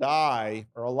people die,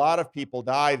 or a lot of people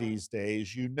die these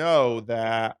days, you know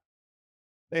that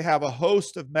they have a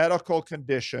host of medical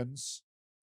conditions.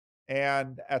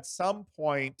 And at some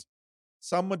point,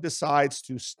 someone decides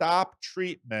to stop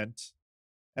treatment,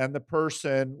 and the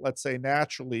person, let's say,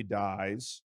 naturally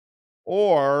dies,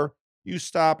 or you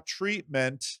stop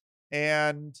treatment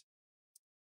and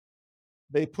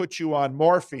they put you on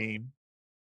morphine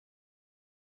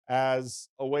as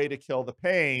a way to kill the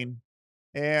pain,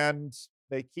 and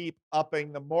they keep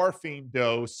upping the morphine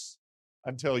dose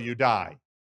until you die.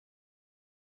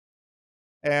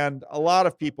 And a lot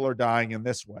of people are dying in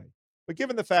this way. But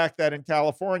given the fact that in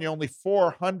California, only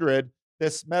 400,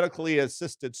 this medically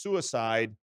assisted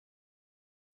suicide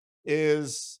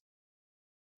is,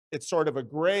 it's sort of a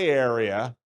gray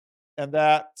area, and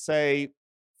that, say,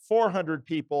 400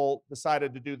 people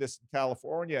decided to do this in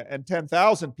California and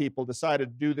 10,000 people decided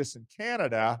to do this in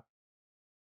Canada,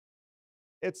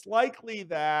 it's likely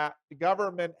that the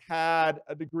government had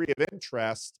a degree of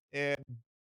interest in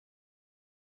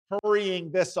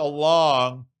hurrying this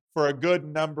along for a good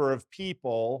number of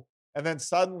people. And then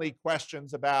suddenly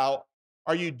questions about,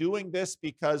 are you doing this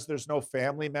because there's no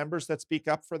family members that speak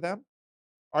up for them?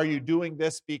 Are you doing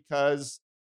this because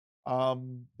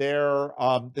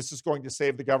this is going to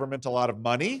save the government a lot of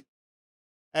money?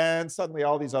 And suddenly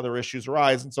all these other issues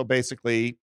arise. And so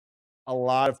basically, a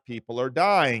lot of people are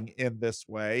dying in this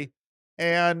way.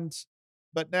 And,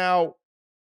 but now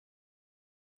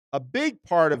a big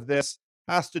part of this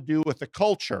has to do with the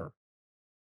culture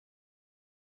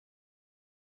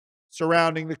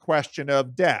surrounding the question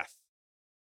of death.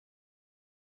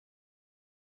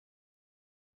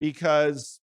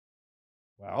 Because,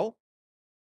 well,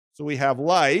 so we have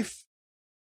life,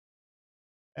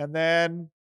 and then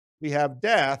we have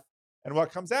death, and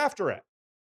what comes after it?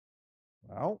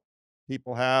 Well,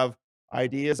 people have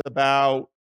ideas about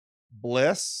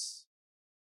bliss,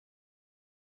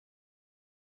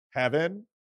 heaven,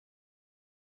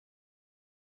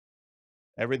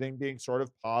 everything being sort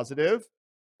of positive,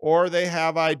 or they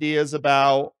have ideas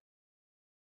about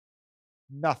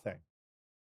nothing,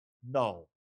 null.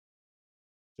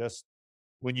 Just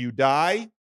when you die,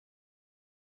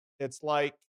 it's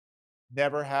like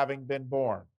never having been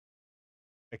born.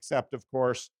 Except, of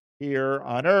course, here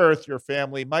on earth, your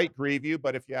family might grieve you,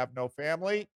 but if you have no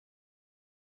family,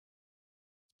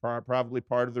 probably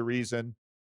part of the reason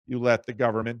you let the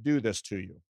government do this to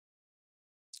you.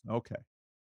 Okay.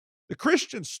 The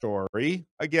Christian story,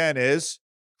 again, is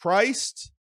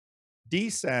Christ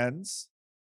descends.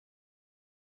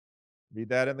 Read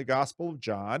that in the Gospel of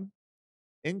John.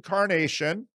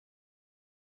 Incarnation,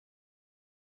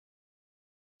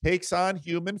 takes on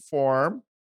human form,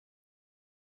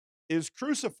 is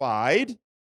crucified,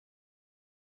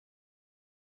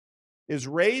 is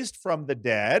raised from the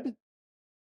dead,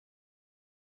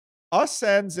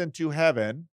 ascends into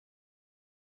heaven,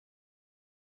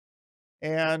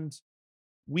 and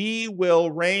we will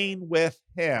reign with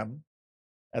him.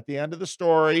 At the end of the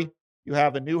story, you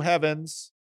have a new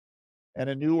heavens and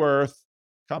a new earth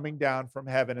coming down from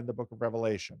heaven in the book of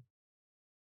Revelation.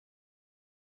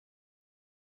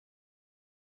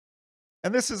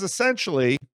 And this is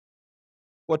essentially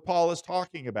what Paul is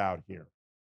talking about here.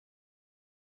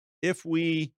 If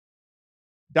we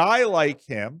die like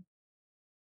him,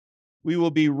 we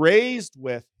will be raised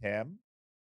with him,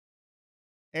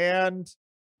 and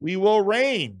we will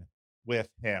reign with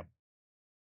him.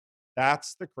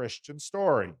 That's the Christian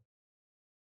story.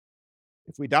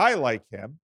 If we die like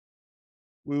him,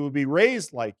 we will be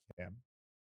raised like him,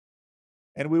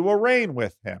 and we will reign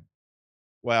with him.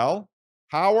 Well,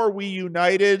 how are we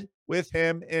united with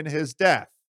him in his death?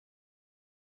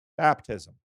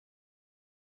 Baptism.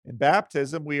 In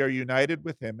baptism, we are united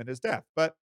with him in his death.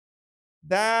 But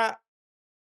that,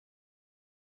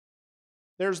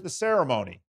 there's the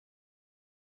ceremony.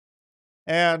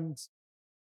 And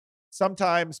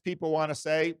sometimes people want to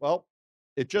say, well,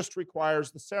 it just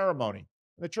requires the ceremony.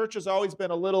 And the church has always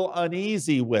been a little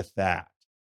uneasy with that.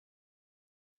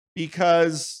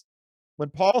 Because when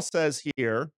Paul says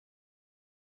here,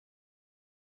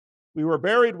 we were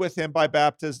buried with him by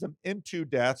baptism into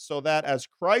death, so that as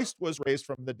Christ was raised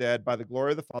from the dead by the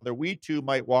glory of the Father, we too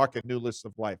might walk in newness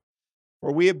of life.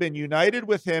 For we have been united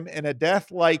with him in a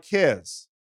death like his.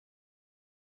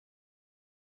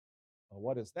 Well,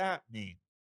 what does that mean?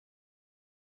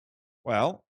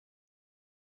 Well,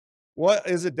 what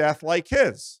is a death like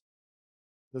his?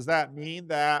 Does that mean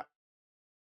that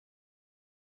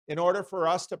in order for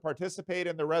us to participate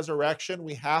in the resurrection,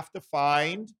 we have to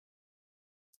find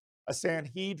a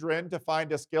Sanhedrin to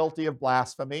find us guilty of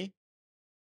blasphemy?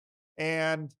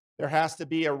 And there has to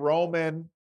be a Roman,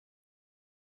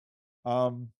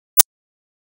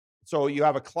 so you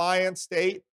have a client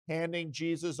state handing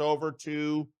Jesus over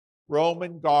to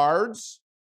Roman guards,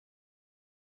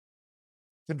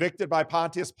 convicted by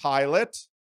Pontius Pilate,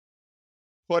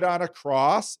 put on a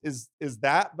cross. Is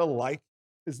that the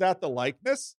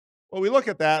likeness? Well, we look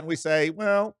at that and we say,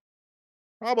 well,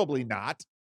 probably not.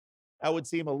 That would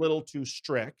seem a little too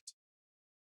strict.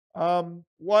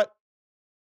 What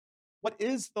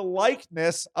is the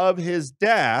likeness of his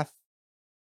death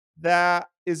that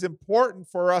is important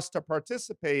for us to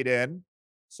participate in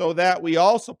so that we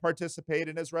also participate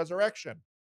in his resurrection?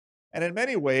 And in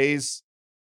many ways,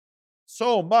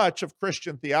 so much of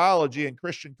Christian theology and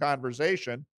Christian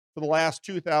conversation for the last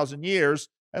 2,000 years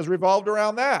has revolved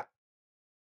around that.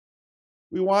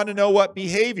 We want to know what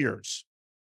behaviors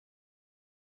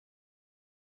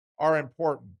are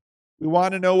important. We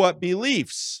want to know what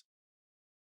beliefs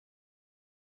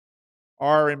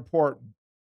are important.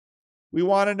 We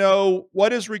want to know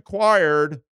what is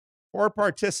required for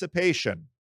participation.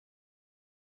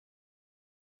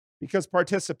 Because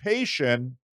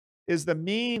participation is the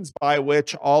means by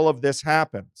which all of this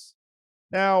happens.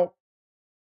 Now,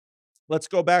 let's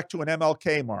go back to an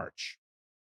MLK march.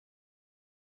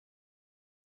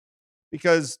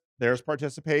 Because there's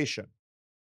participation.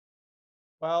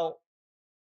 Well,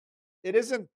 it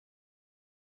isn't,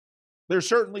 there's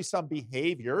certainly some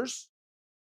behaviors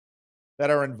that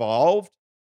are involved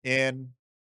in,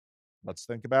 let's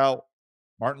think about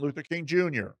Martin Luther King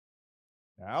Jr.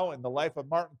 Now, in the life of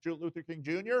Martin Luther King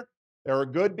Jr., there are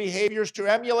good behaviors to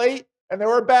emulate, and there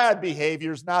were bad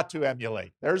behaviors not to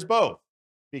emulate. There's both,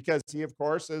 because he, of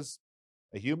course, is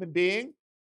a human being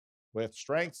with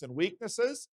strengths and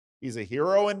weaknesses. He's a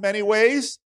hero in many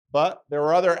ways, but there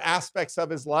were other aspects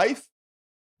of his life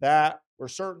that were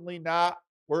certainly not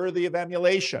worthy of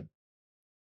emulation.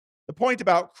 The point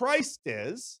about Christ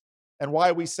is, and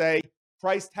why we say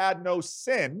Christ had no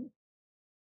sin,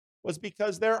 was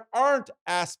because there aren't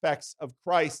aspects of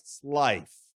Christ's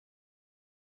life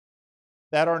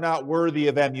that are not worthy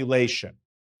of emulation.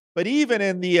 But even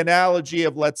in the analogy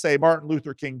of, let's say, Martin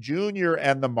Luther King Jr.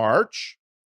 and the march,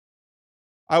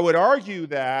 I would argue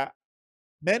that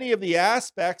many of the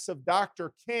aspects of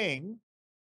Dr. King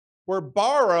were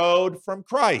borrowed from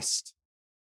Christ.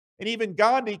 And even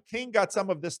Gandhi, King got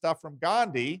some of this stuff from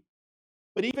Gandhi,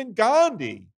 but even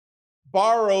Gandhi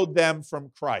borrowed them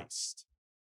from Christ.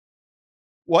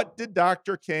 What did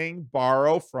Dr. King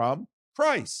borrow from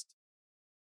Christ?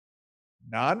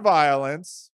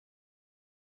 Nonviolence,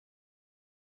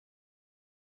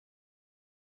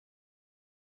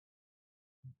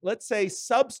 let's say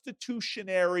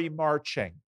substitutionary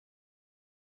marching.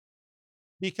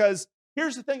 Because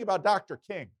here's the thing about Dr.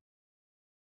 King.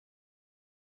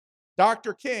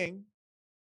 Dr. King,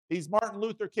 he's Martin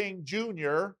Luther King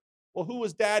Jr. Well, who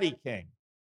was Daddy King?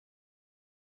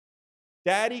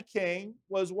 Daddy King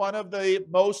was one of the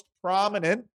most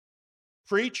prominent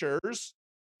preachers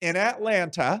in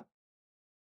Atlanta.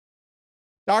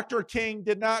 Dr. King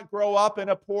did not grow up in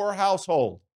a poor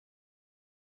household.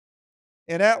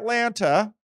 In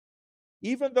Atlanta,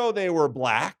 even though they were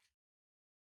black,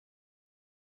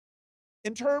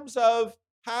 in terms of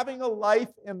having a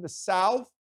life in the South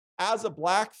as a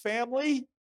black family,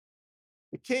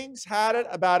 the Kings had it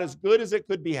about as good as it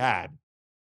could be had.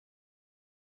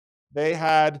 They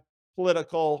had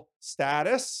political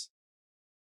status.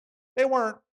 They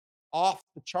weren't off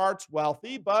the charts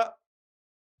wealthy, but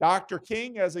Dr.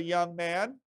 King, as a young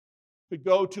man, could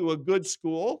go to a good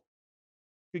school,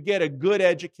 could get a good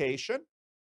education.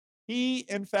 He,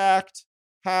 in fact,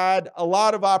 had a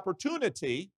lot of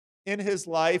opportunity in his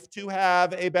life to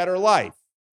have a better life.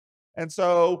 And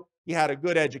so he had a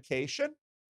good education.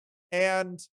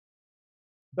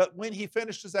 But when he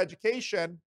finished his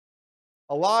education,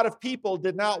 a lot of people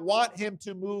did not want him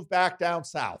to move back down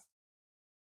south,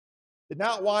 did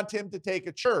not want him to take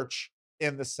a church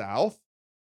in the South.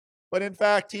 But in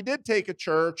fact, he did take a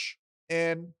church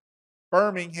in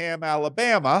Birmingham,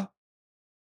 Alabama.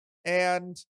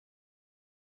 And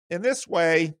in this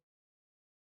way,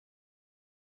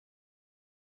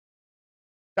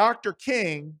 Dr.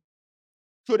 King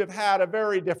could have had a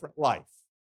very different life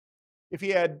if he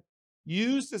had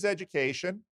used his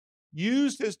education,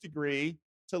 used his degree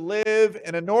to live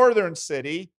in a northern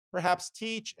city perhaps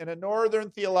teach in a northern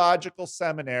theological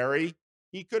seminary.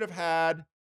 He could have had,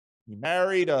 he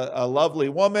married a lovely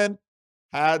woman,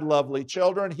 had lovely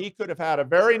children. He could have had a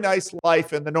very nice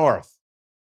life in the north.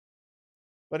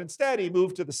 But instead, he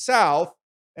moved to the south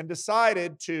and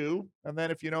decided to, and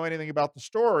then if you know anything about the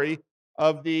story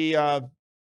of the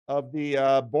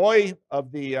boy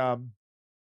of the,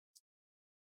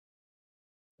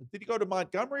 did he go to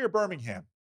Montgomery or Birmingham?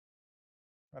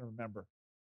 I don't remember.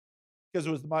 Because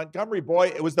it was the Montgomery boy,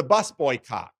 it was the bus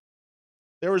boycott.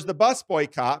 There was the bus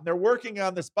boycott, and they're working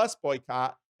on this bus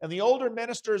boycott, and the older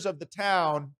ministers of the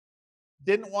town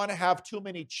didn't want to have too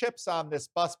many chips on this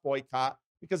bus boycott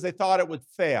because they thought it would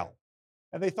fail.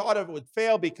 And they thought it would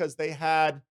fail because they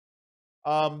had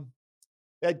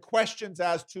questions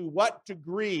as to what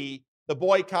degree the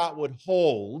boycott would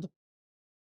hold.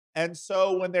 And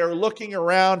so when they were looking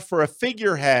around for a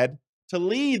figurehead to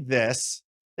lead this,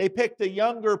 they picked a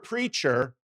younger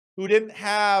preacher who didn't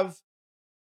have,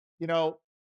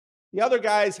 the other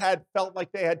guys had felt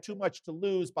like they had too much to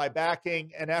lose by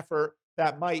backing an effort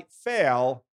that might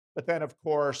fail. But then, of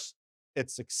course, it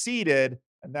succeeded,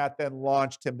 and that then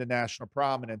launched him to national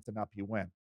prominence, and up he went.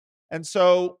 And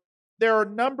so there are a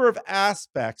number of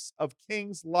aspects of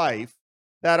King's life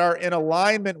that are in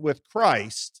alignment with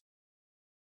Christ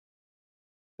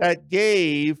that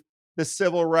gave the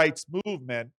civil rights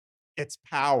movement its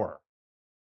power.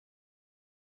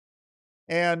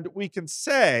 And we can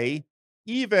say,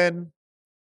 even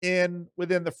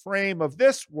within the frame of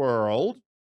this world,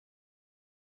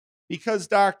 because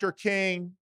Dr.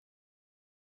 King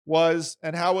was,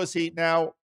 and how was he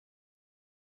now?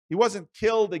 He wasn't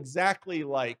killed exactly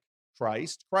like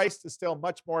Christ. Christ is still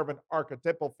much more of an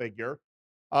archetypal figure.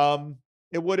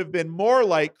 It would have been more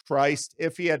like Christ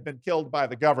if he had been killed by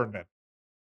the government,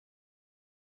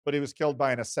 but he was killed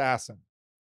by an assassin.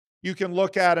 You can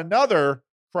look at another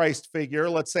Christ figure,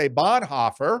 let's say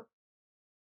Bonhoeffer,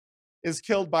 is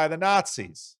killed by the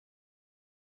Nazis.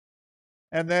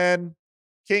 And then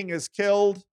King is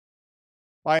killed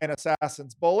by an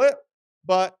assassin's bullet,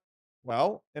 but,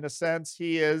 well, in a sense,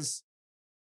 his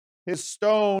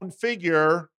stone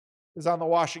figure is on the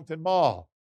Washington Mall.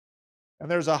 And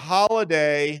there's a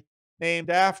holiday named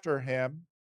after him,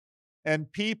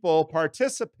 and people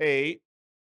participate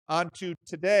onto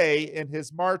today in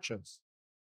his marches.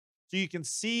 So you can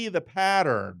see the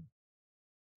pattern.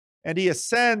 And he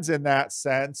ascends in that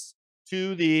sense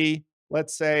to the,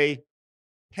 let's say,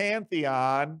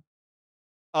 pantheon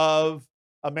of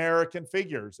American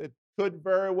figures. It could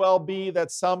very well be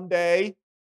that someday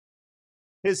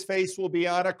his face will be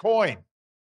on a coin.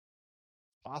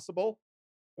 Possible.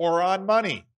 Or on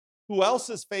money. Who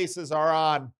else's faces are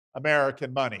on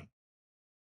American money?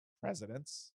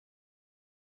 Presidents.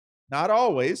 Not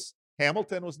always.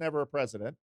 Hamilton was never a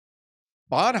president.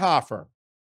 Bonhoeffer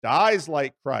dies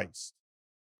like Christ,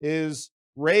 is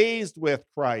raised with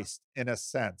Christ in a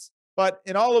sense. But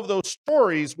in all of those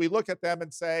stories, we look at them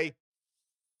and say,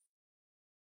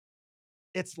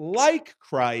 it's like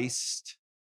Christ,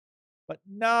 but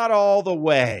not all the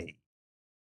way.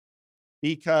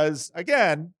 Because,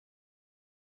 again,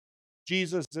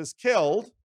 Jesus is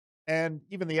killed, and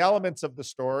even the elements of the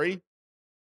story,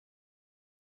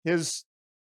 his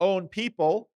own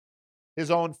people,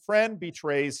 his own friend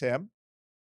betrays him,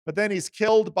 but then he's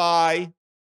killed by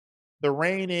the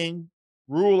reigning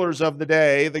rulers of the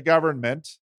day, the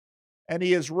government, and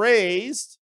he is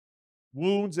raised,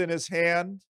 wounds in his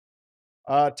hand.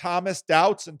 Thomas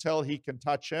doubts until he can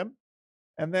touch him,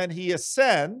 and then he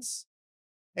ascends,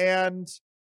 and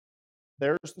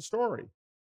there's the story.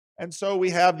 And so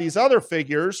we have these other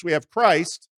figures. We have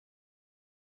Christ,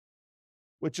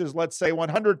 which is, let's say,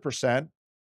 100%.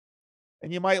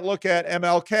 And you might look at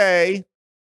MLK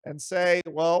and say,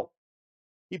 well,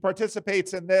 he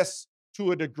participates in this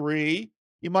to a degree.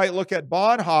 You might look at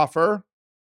Bonhoeffer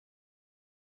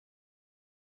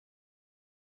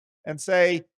and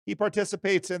say he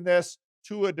participates in this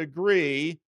to a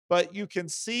degree, but you can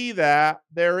see that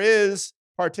there is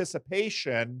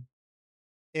participation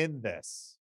in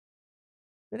this.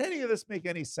 Did any of this make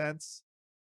any sense?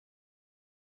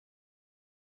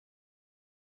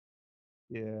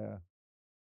 Yeah.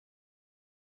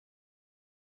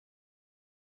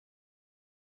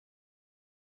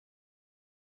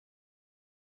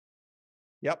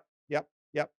 Yep, yep,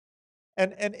 yep.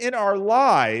 And in our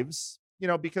lives,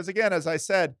 because again, as I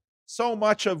said, so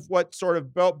much of what sort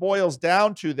of boils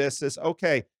down to this is,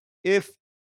 okay,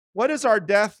 what is our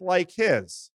death like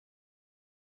his?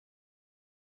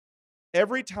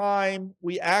 Every time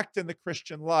we act in the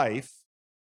Christian life,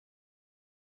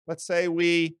 let's say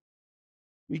we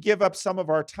give up some of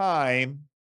our time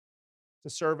to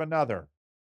serve another.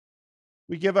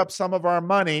 We give up some of our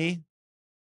money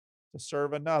to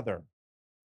serve another.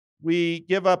 We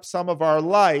give up some of our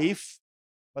life,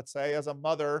 let's say as a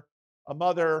mother,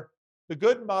 the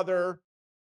good mother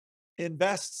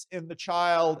invests in the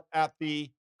child at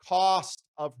the cost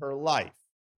of her life.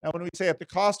 Now, when we say at the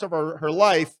cost of her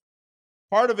life,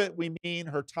 part of it we mean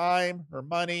her time, her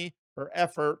money, her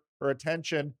effort, her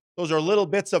attention. Those are little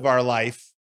bits of our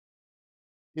life.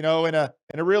 You know, in a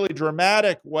really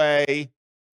dramatic way,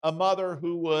 a mother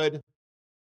who would,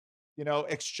 you know,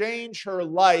 exchange her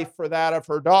life for that of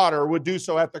her daughter would do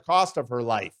so at the cost of her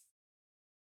life.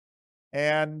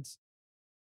 And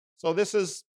so this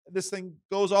thing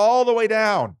goes all the way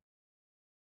down.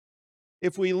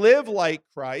 If we live like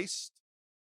Christ,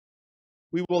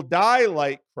 we will die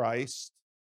like Christ,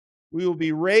 we will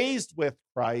be raised with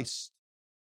Christ,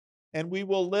 and we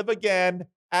will live again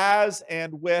as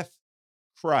and with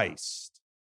Christ.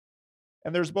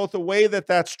 And there's both a way that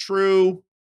that's true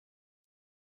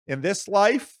in this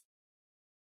life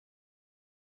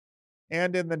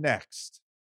and in the next.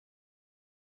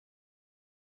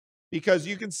 Because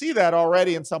you can see that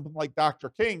already in something like Dr.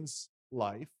 King's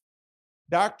life.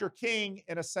 Dr. King,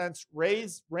 in a sense,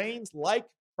 reigns like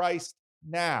Christ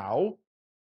now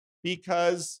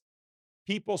because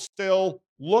people still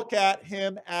look at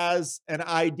him as an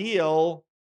ideal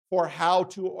for how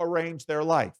to arrange their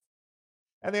life.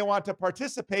 And they want to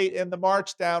participate in the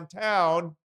march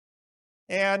downtown.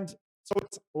 And so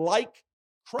it's like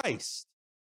Christ.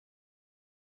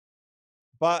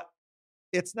 But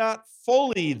it's not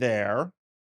fully there.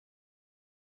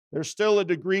 There's still a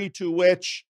degree to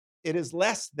which it is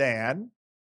less than.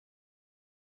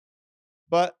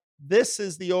 But this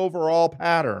is the overall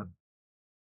pattern.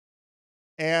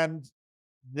 And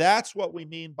that's what we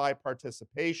mean by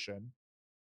participation.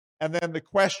 And then the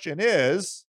question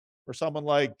is, for someone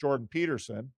like Jordan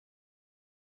Peterson,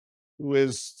 who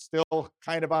is still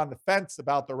kind of on the fence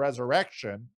about the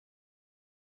resurrection,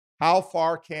 how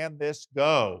far can this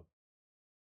go?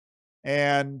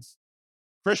 And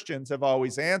Christians have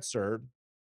always answered,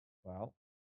 well,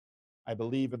 I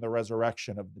believe in the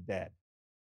resurrection of the dead.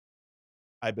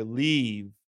 I believe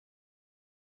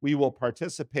we will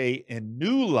participate in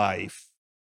new life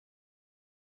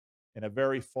in a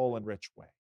very full and rich way,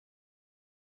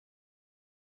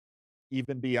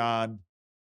 even beyond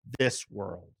this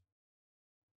world,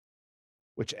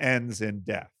 which ends in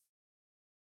death.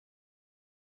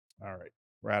 All right,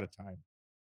 we're out of time.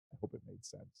 I hope it made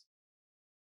sense.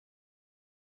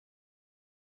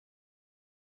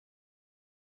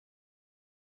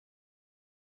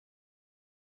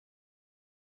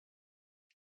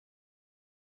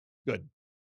 Good.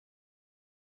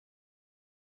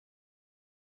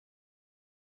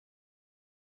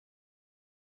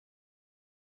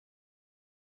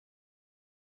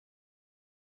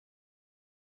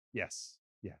 Yes,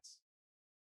 yes.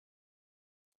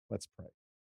 Let's pray.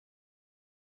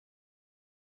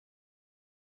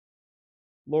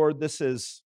 Lord,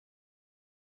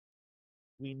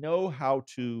 we know how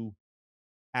to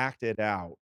act it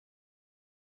out.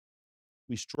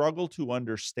 We struggle to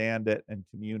understand it and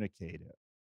communicate it.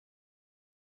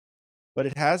 But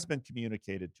it has been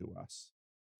communicated to us.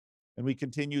 And we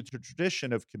continue the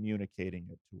tradition of communicating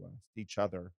it to us, each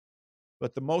other.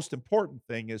 But the most important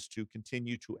thing is to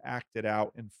continue to act it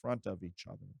out in front of each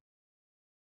other.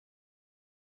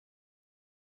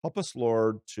 Help us,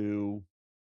 Lord, to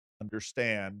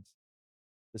understand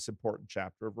this important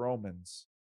chapter of Romans.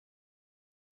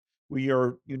 We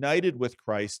are united with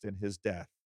Christ in his death,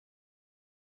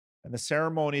 and the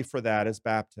ceremony for that is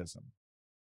baptism.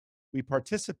 We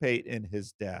participate in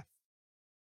his death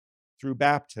through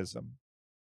baptism.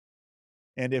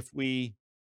 And if we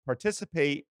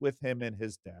participate with him in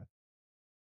his death,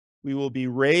 we will be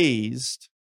raised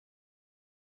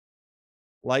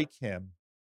like him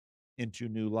into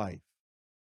new life.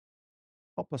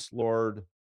 Help us, Lord,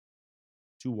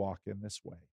 to walk in this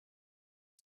way.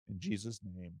 In Jesus'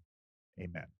 name,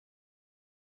 amen.